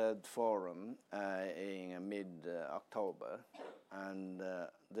third forum in mid-October, and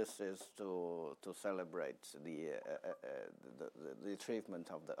this is to celebrate the achievement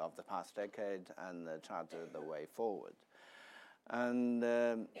of the past decade and charter the way forward. And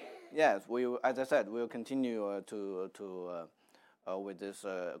yes, as I said, we will continue with this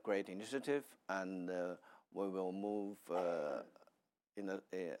great initiative, and we will move in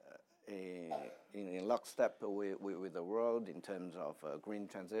lockstep with the world in terms of green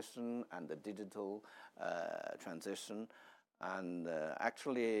transition and the digital transition. And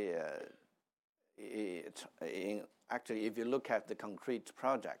actually, if you look at the concrete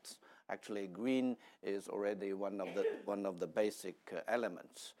projects, actually green is already one of the basic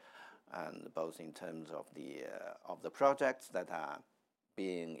elements, and both in terms of the projects that are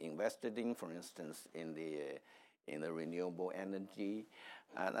being invested in, for instance, in the renewable energy,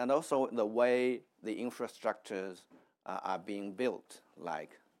 and also the way the infrastructures are being built,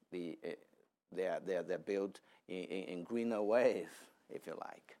 like they're built in greener ways, if you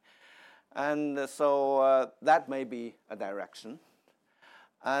like. And so that may be a direction.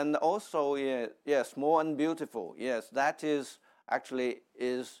 And also, yes, more and beautiful. Yes, that is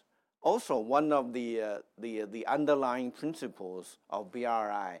also one of the underlying principles of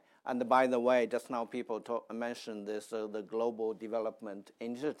BRI. And by the way, just now people mentioned this, the Global Development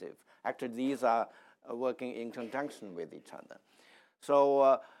Initiative. Actually, these are working in conjunction with each other.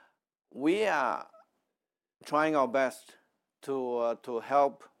 So we are trying our best to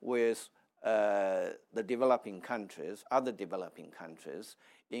help with the developing countries, other developing countries,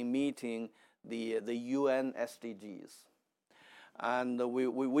 in meeting the UN SDGs. And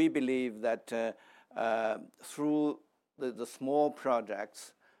we believe that through the small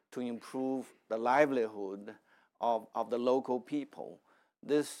projects to improve the livelihood of the local people,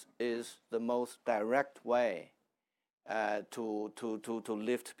 this is the most direct way to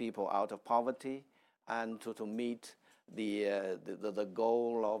lift people out of poverty and to meet the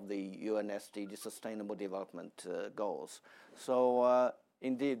goal of the UN SDG Sustainable Development Goals. So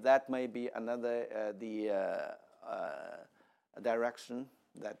indeed, that may be another direction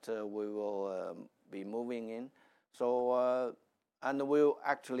that we will be moving in. So and we'll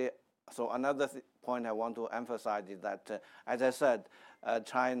actually. So another point I want to emphasize is that, as I said,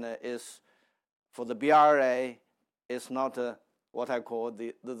 China is, for the BRA, is not what I call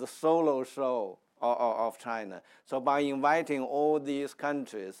the solo show of China. So by inviting all these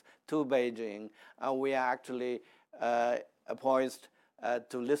countries to Beijing, we are actually poised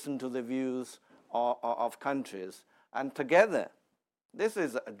to listen to the views of countries. And together, this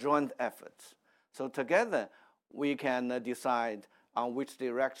is a joint effort. So together, we can decide on which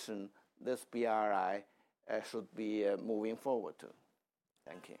direction this BRI should be moving forward to.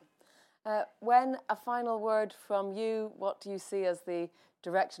 Thank you. Wen, a final word from you. What do you see as the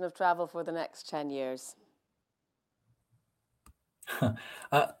direction of travel for the next 10 years?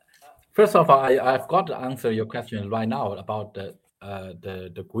 First of all, I've got to answer your question right now about the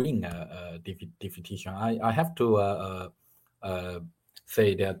green definition. I have to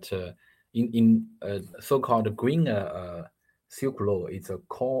say that in so-called green Silk Road is a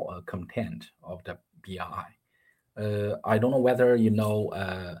core content of the BRI. I don't know whether you know.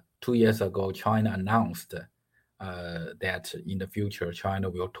 2 years ago, China announced that in the future, China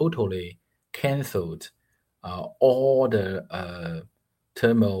will totally cancel all the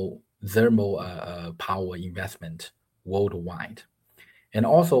thermal power investment worldwide. And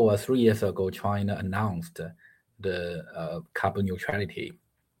also 3 years ago, China announced the carbon neutrality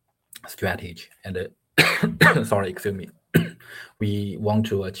strategy. And sorry, excuse me. We want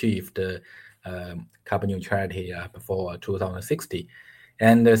to achieve the carbon neutrality before 2060.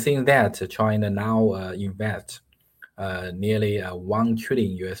 And since that, China now invests nearly $1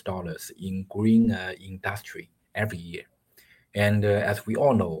 trillion in green industry every year. And as we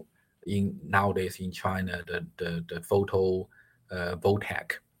all know, nowadays in China, the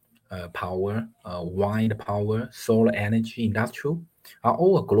photovoltaic power, wind power, solar energy, industrial are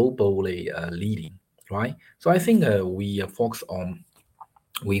all globally leading, right? So I think we focus on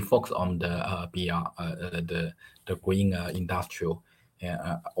the green industrial.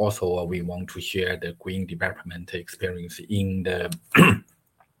 Also, we want to share the green development experience in the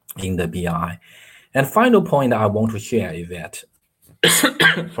in the BI. And final point I want to share is that,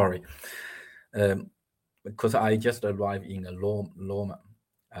 sorry, because I just arrived in Loma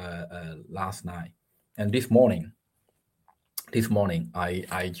last night, and this morning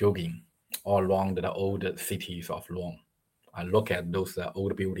I jogging all around the old cities of Rome. I look at those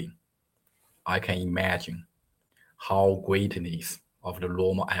old buildings. I can imagine how greatness of the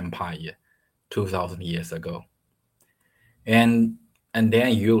Roman Empire 2,000 years ago. And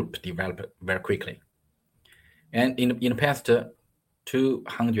then Europe developed very quickly. And in the past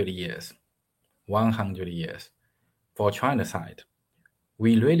 200 years, 100 years, for China side,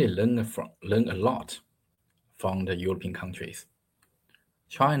 we really learn a lot from the European countries.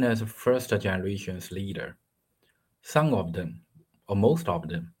 China's first generation's leader, some of them, or most of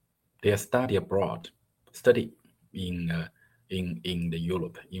them, they study abroad, study in the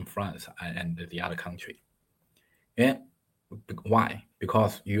Europe, in France and the other country. And why?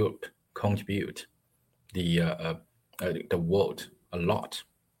 Because Europe contribute the world a lot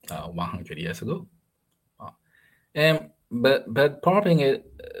 100 years ago. And but problem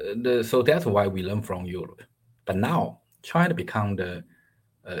is so that's why we learn from Europe. But now China become the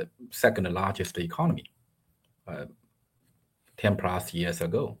second largest economy 10 plus years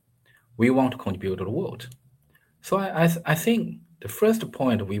ago. We want to contribute to the world. So I think the first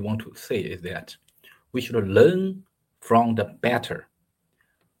point we want to say is that we should learn from the better.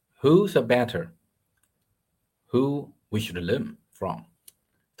 Who's the better? Who we should learn from?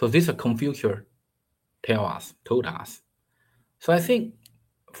 So this Confucius told us. So I think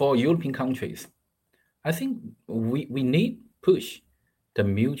for European countries, I think we need push the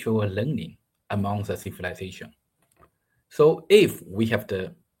mutual learning among the civilization. So if we have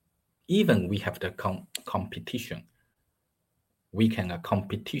the competition, we can a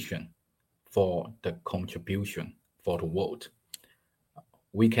competition for the contribution for the world.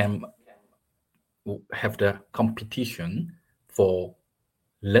 We can have the competition for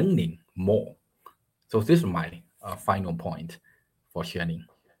learning more. So this is my final point for sharing.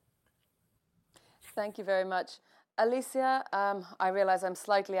 Thank you very much. Alicia, I realize I'm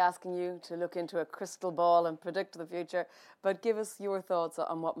slightly asking you to look into a crystal ball and predict the future, but give us your thoughts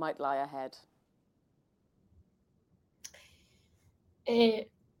on what might lie ahead.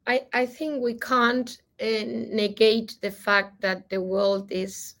 I think we can't negate the fact that the world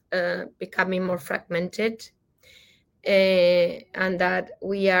is becoming more fragmented and that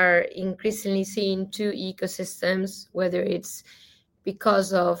we are increasingly seeing two ecosystems, whether it's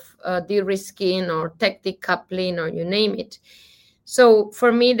because of de-risking or tech decoupling or you name it. So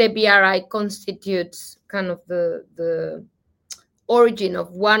for me, the BRI constitutes kind of the origin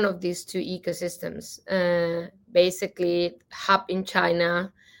of one of these two ecosystems, basically hub in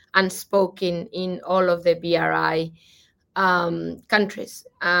China and spoken in all of the BRI countries.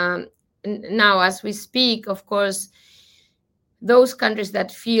 Now, as we speak, of course, those countries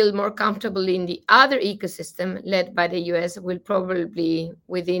that feel more comfortable in the other ecosystem led by the US will probably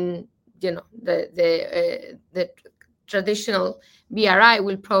within, the traditional BRI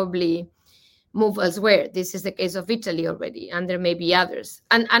will probably move elsewhere. This is the case of Italy already, and there may be others.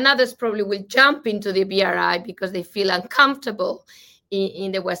 And others probably will jump into the BRI because they feel uncomfortable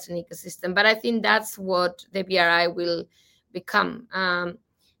in the Western ecosystem. But I think that's what the BRI will become.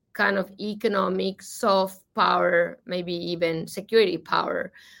 Kind of economic, soft power, maybe even security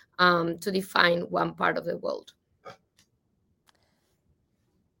power to define one part of the world.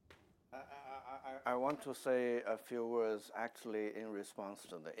 I want to say a few words actually in response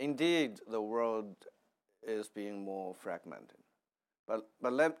to that. Indeed, the world is being more fragmented. But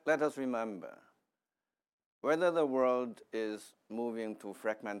let us remember, whether the world is moving to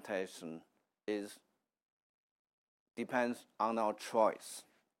fragmentation depends on our choice.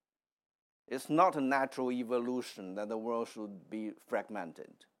 It's not a natural evolution that the world should be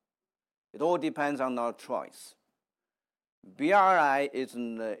fragmented. It all depends on our choice. BRI is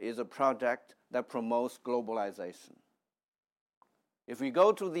a project that promotes globalization. If we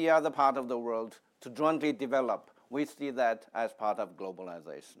go to the other part of the world to jointly develop, we see that as part of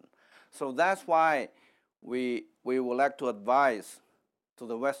globalization. So that's why we would like to advise to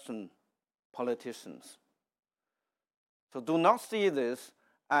the Western politicians. So do not see this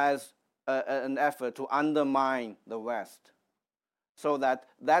as an effort to undermine the West, so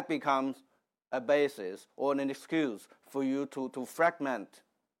that becomes a basis or an excuse for you to fragment,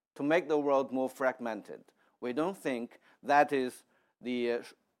 to make the world more fragmented. We don't think that is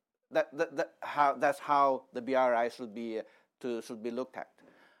that's how the BRI should be looked at,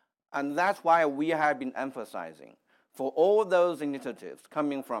 and that's why we have been emphasizing for all those initiatives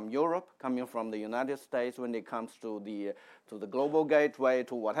coming from Europe, coming from the United States, when it comes to the global gateway,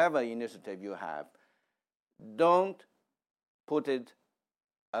 to whatever initiative you have, don't put it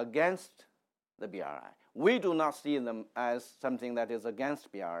against the BRI. We do not see them as something that is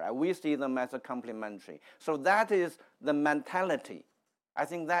against BRI. We see them as a complementary. So that is the mentality. I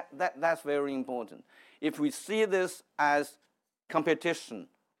think that's very important. If we see this as competition,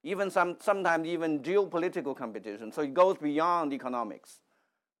 even sometimes even geopolitical competition, so it goes beyond economics,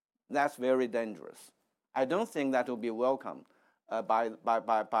 that's very dangerous. I don't think that will be welcomed by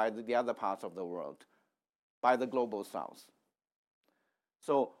the other parts of the world, by the global south.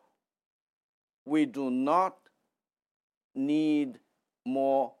 So we do not need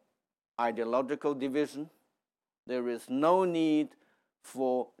more ideological division. There is no need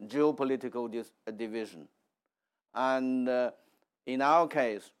for geopolitical division. And in our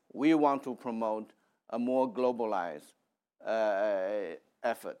case, we want to promote a more globalized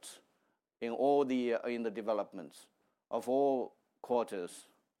effort in the developments of all quarters,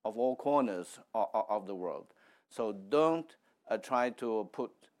 of all corners of the world. So don't try to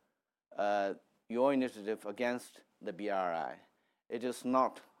put your initiative against the BRI. It is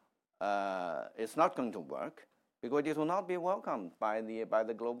not. It's not going to work because it will not be welcomed by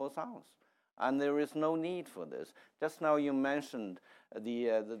the global south, and there is no need for this. Just now you mentioned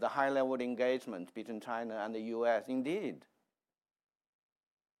the high-level engagement between China and the U.S. Indeed,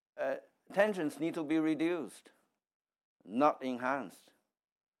 tensions need to be reduced, not enhanced,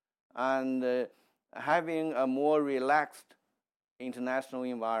 and having a more relaxed international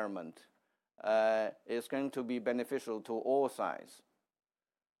environment is going to be beneficial to all sides.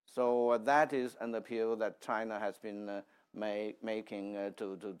 So that is an appeal that China has been making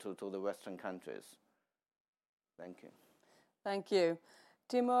to the Western countries. Thank you. Thank you.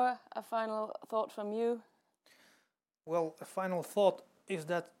 Timur, a final thought from you? Well, a final thought is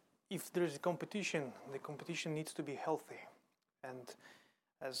that if there is a competition, the competition needs to be healthy. And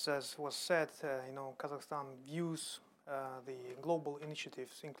as was said, Kazakhstan views the global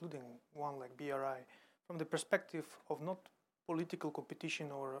initiatives, including one like BRI, from the perspective of not political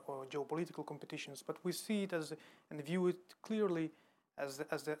competition or geopolitical competitions, but we see it as and view it clearly as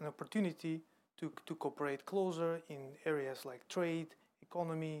an opportunity to cooperate closer in areas like trade,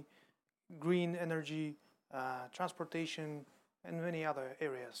 economy, green energy, transportation, and many other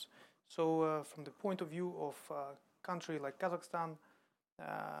areas. So from the point of view of a country like Kazakhstan,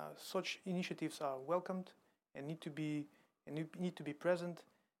 such initiatives are welcomed and need to be present.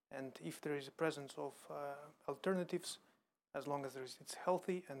 And if there is a presence of alternatives, as long as it's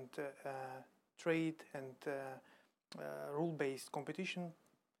healthy and trade and rule-based competition,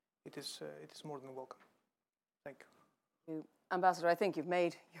 it is more than welcome. Thank you. Ambassador, I think you've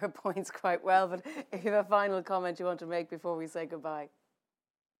made your points quite well, but if you have a final comment you want to make before we say goodbye.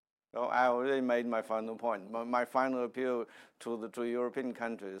 Well, I already made my final point. My final appeal to European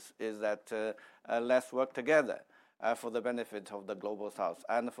countries is that let's work together for the benefit of the global south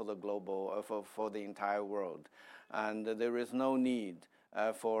and for the entire world. And there is no need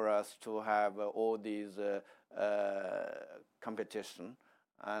for us to have all these competition.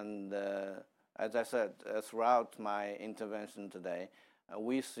 And as I said, throughout my intervention today,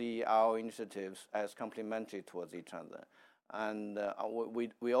 we see our initiatives as complementary towards each other. And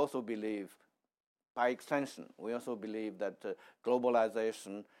we also believe, by extension, we also believe that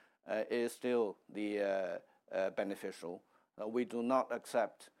globalization is still the beneficial. We do not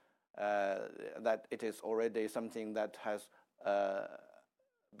accept that it is already something that has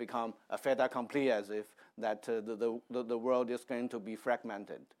become a fait accompli, as if that the world is going to be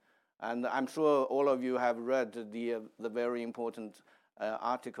fragmented. And I'm sure all of you have read the very important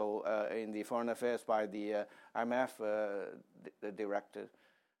article in the Foreign Affairs by the IMF director.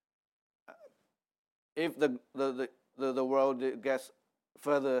 If the world gets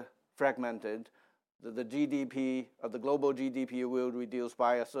further fragmented, the GDP, the global GDP will reduce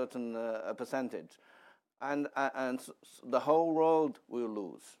by a certain percentage, and the whole world will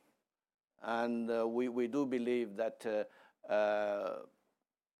lose. And we do believe that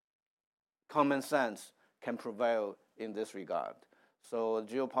common sense can prevail in this regard. So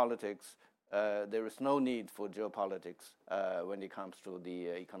geopolitics, there is no need for geopolitics when it comes to the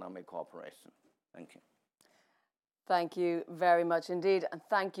economic cooperation. Thank you. Thank you very much indeed. And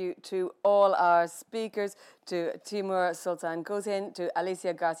thank you to all our speakers, to Timur Sultan Kozin, to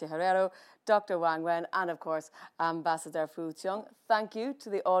Alicia Garcia Herrero, Dr. Wang Wen, and of course, Ambassador Fu Qiong. Thank you to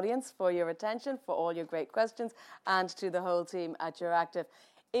the audience for your attention, for all your great questions, and to the whole team at EURACTIV.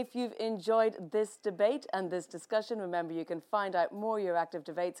 If you've enjoyed this debate and this discussion, remember you can find out more EURACTIV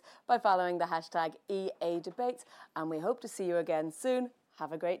debates by following the hashtag EA Debates. And we hope to see you again soon.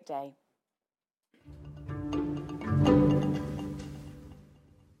 Have a great day.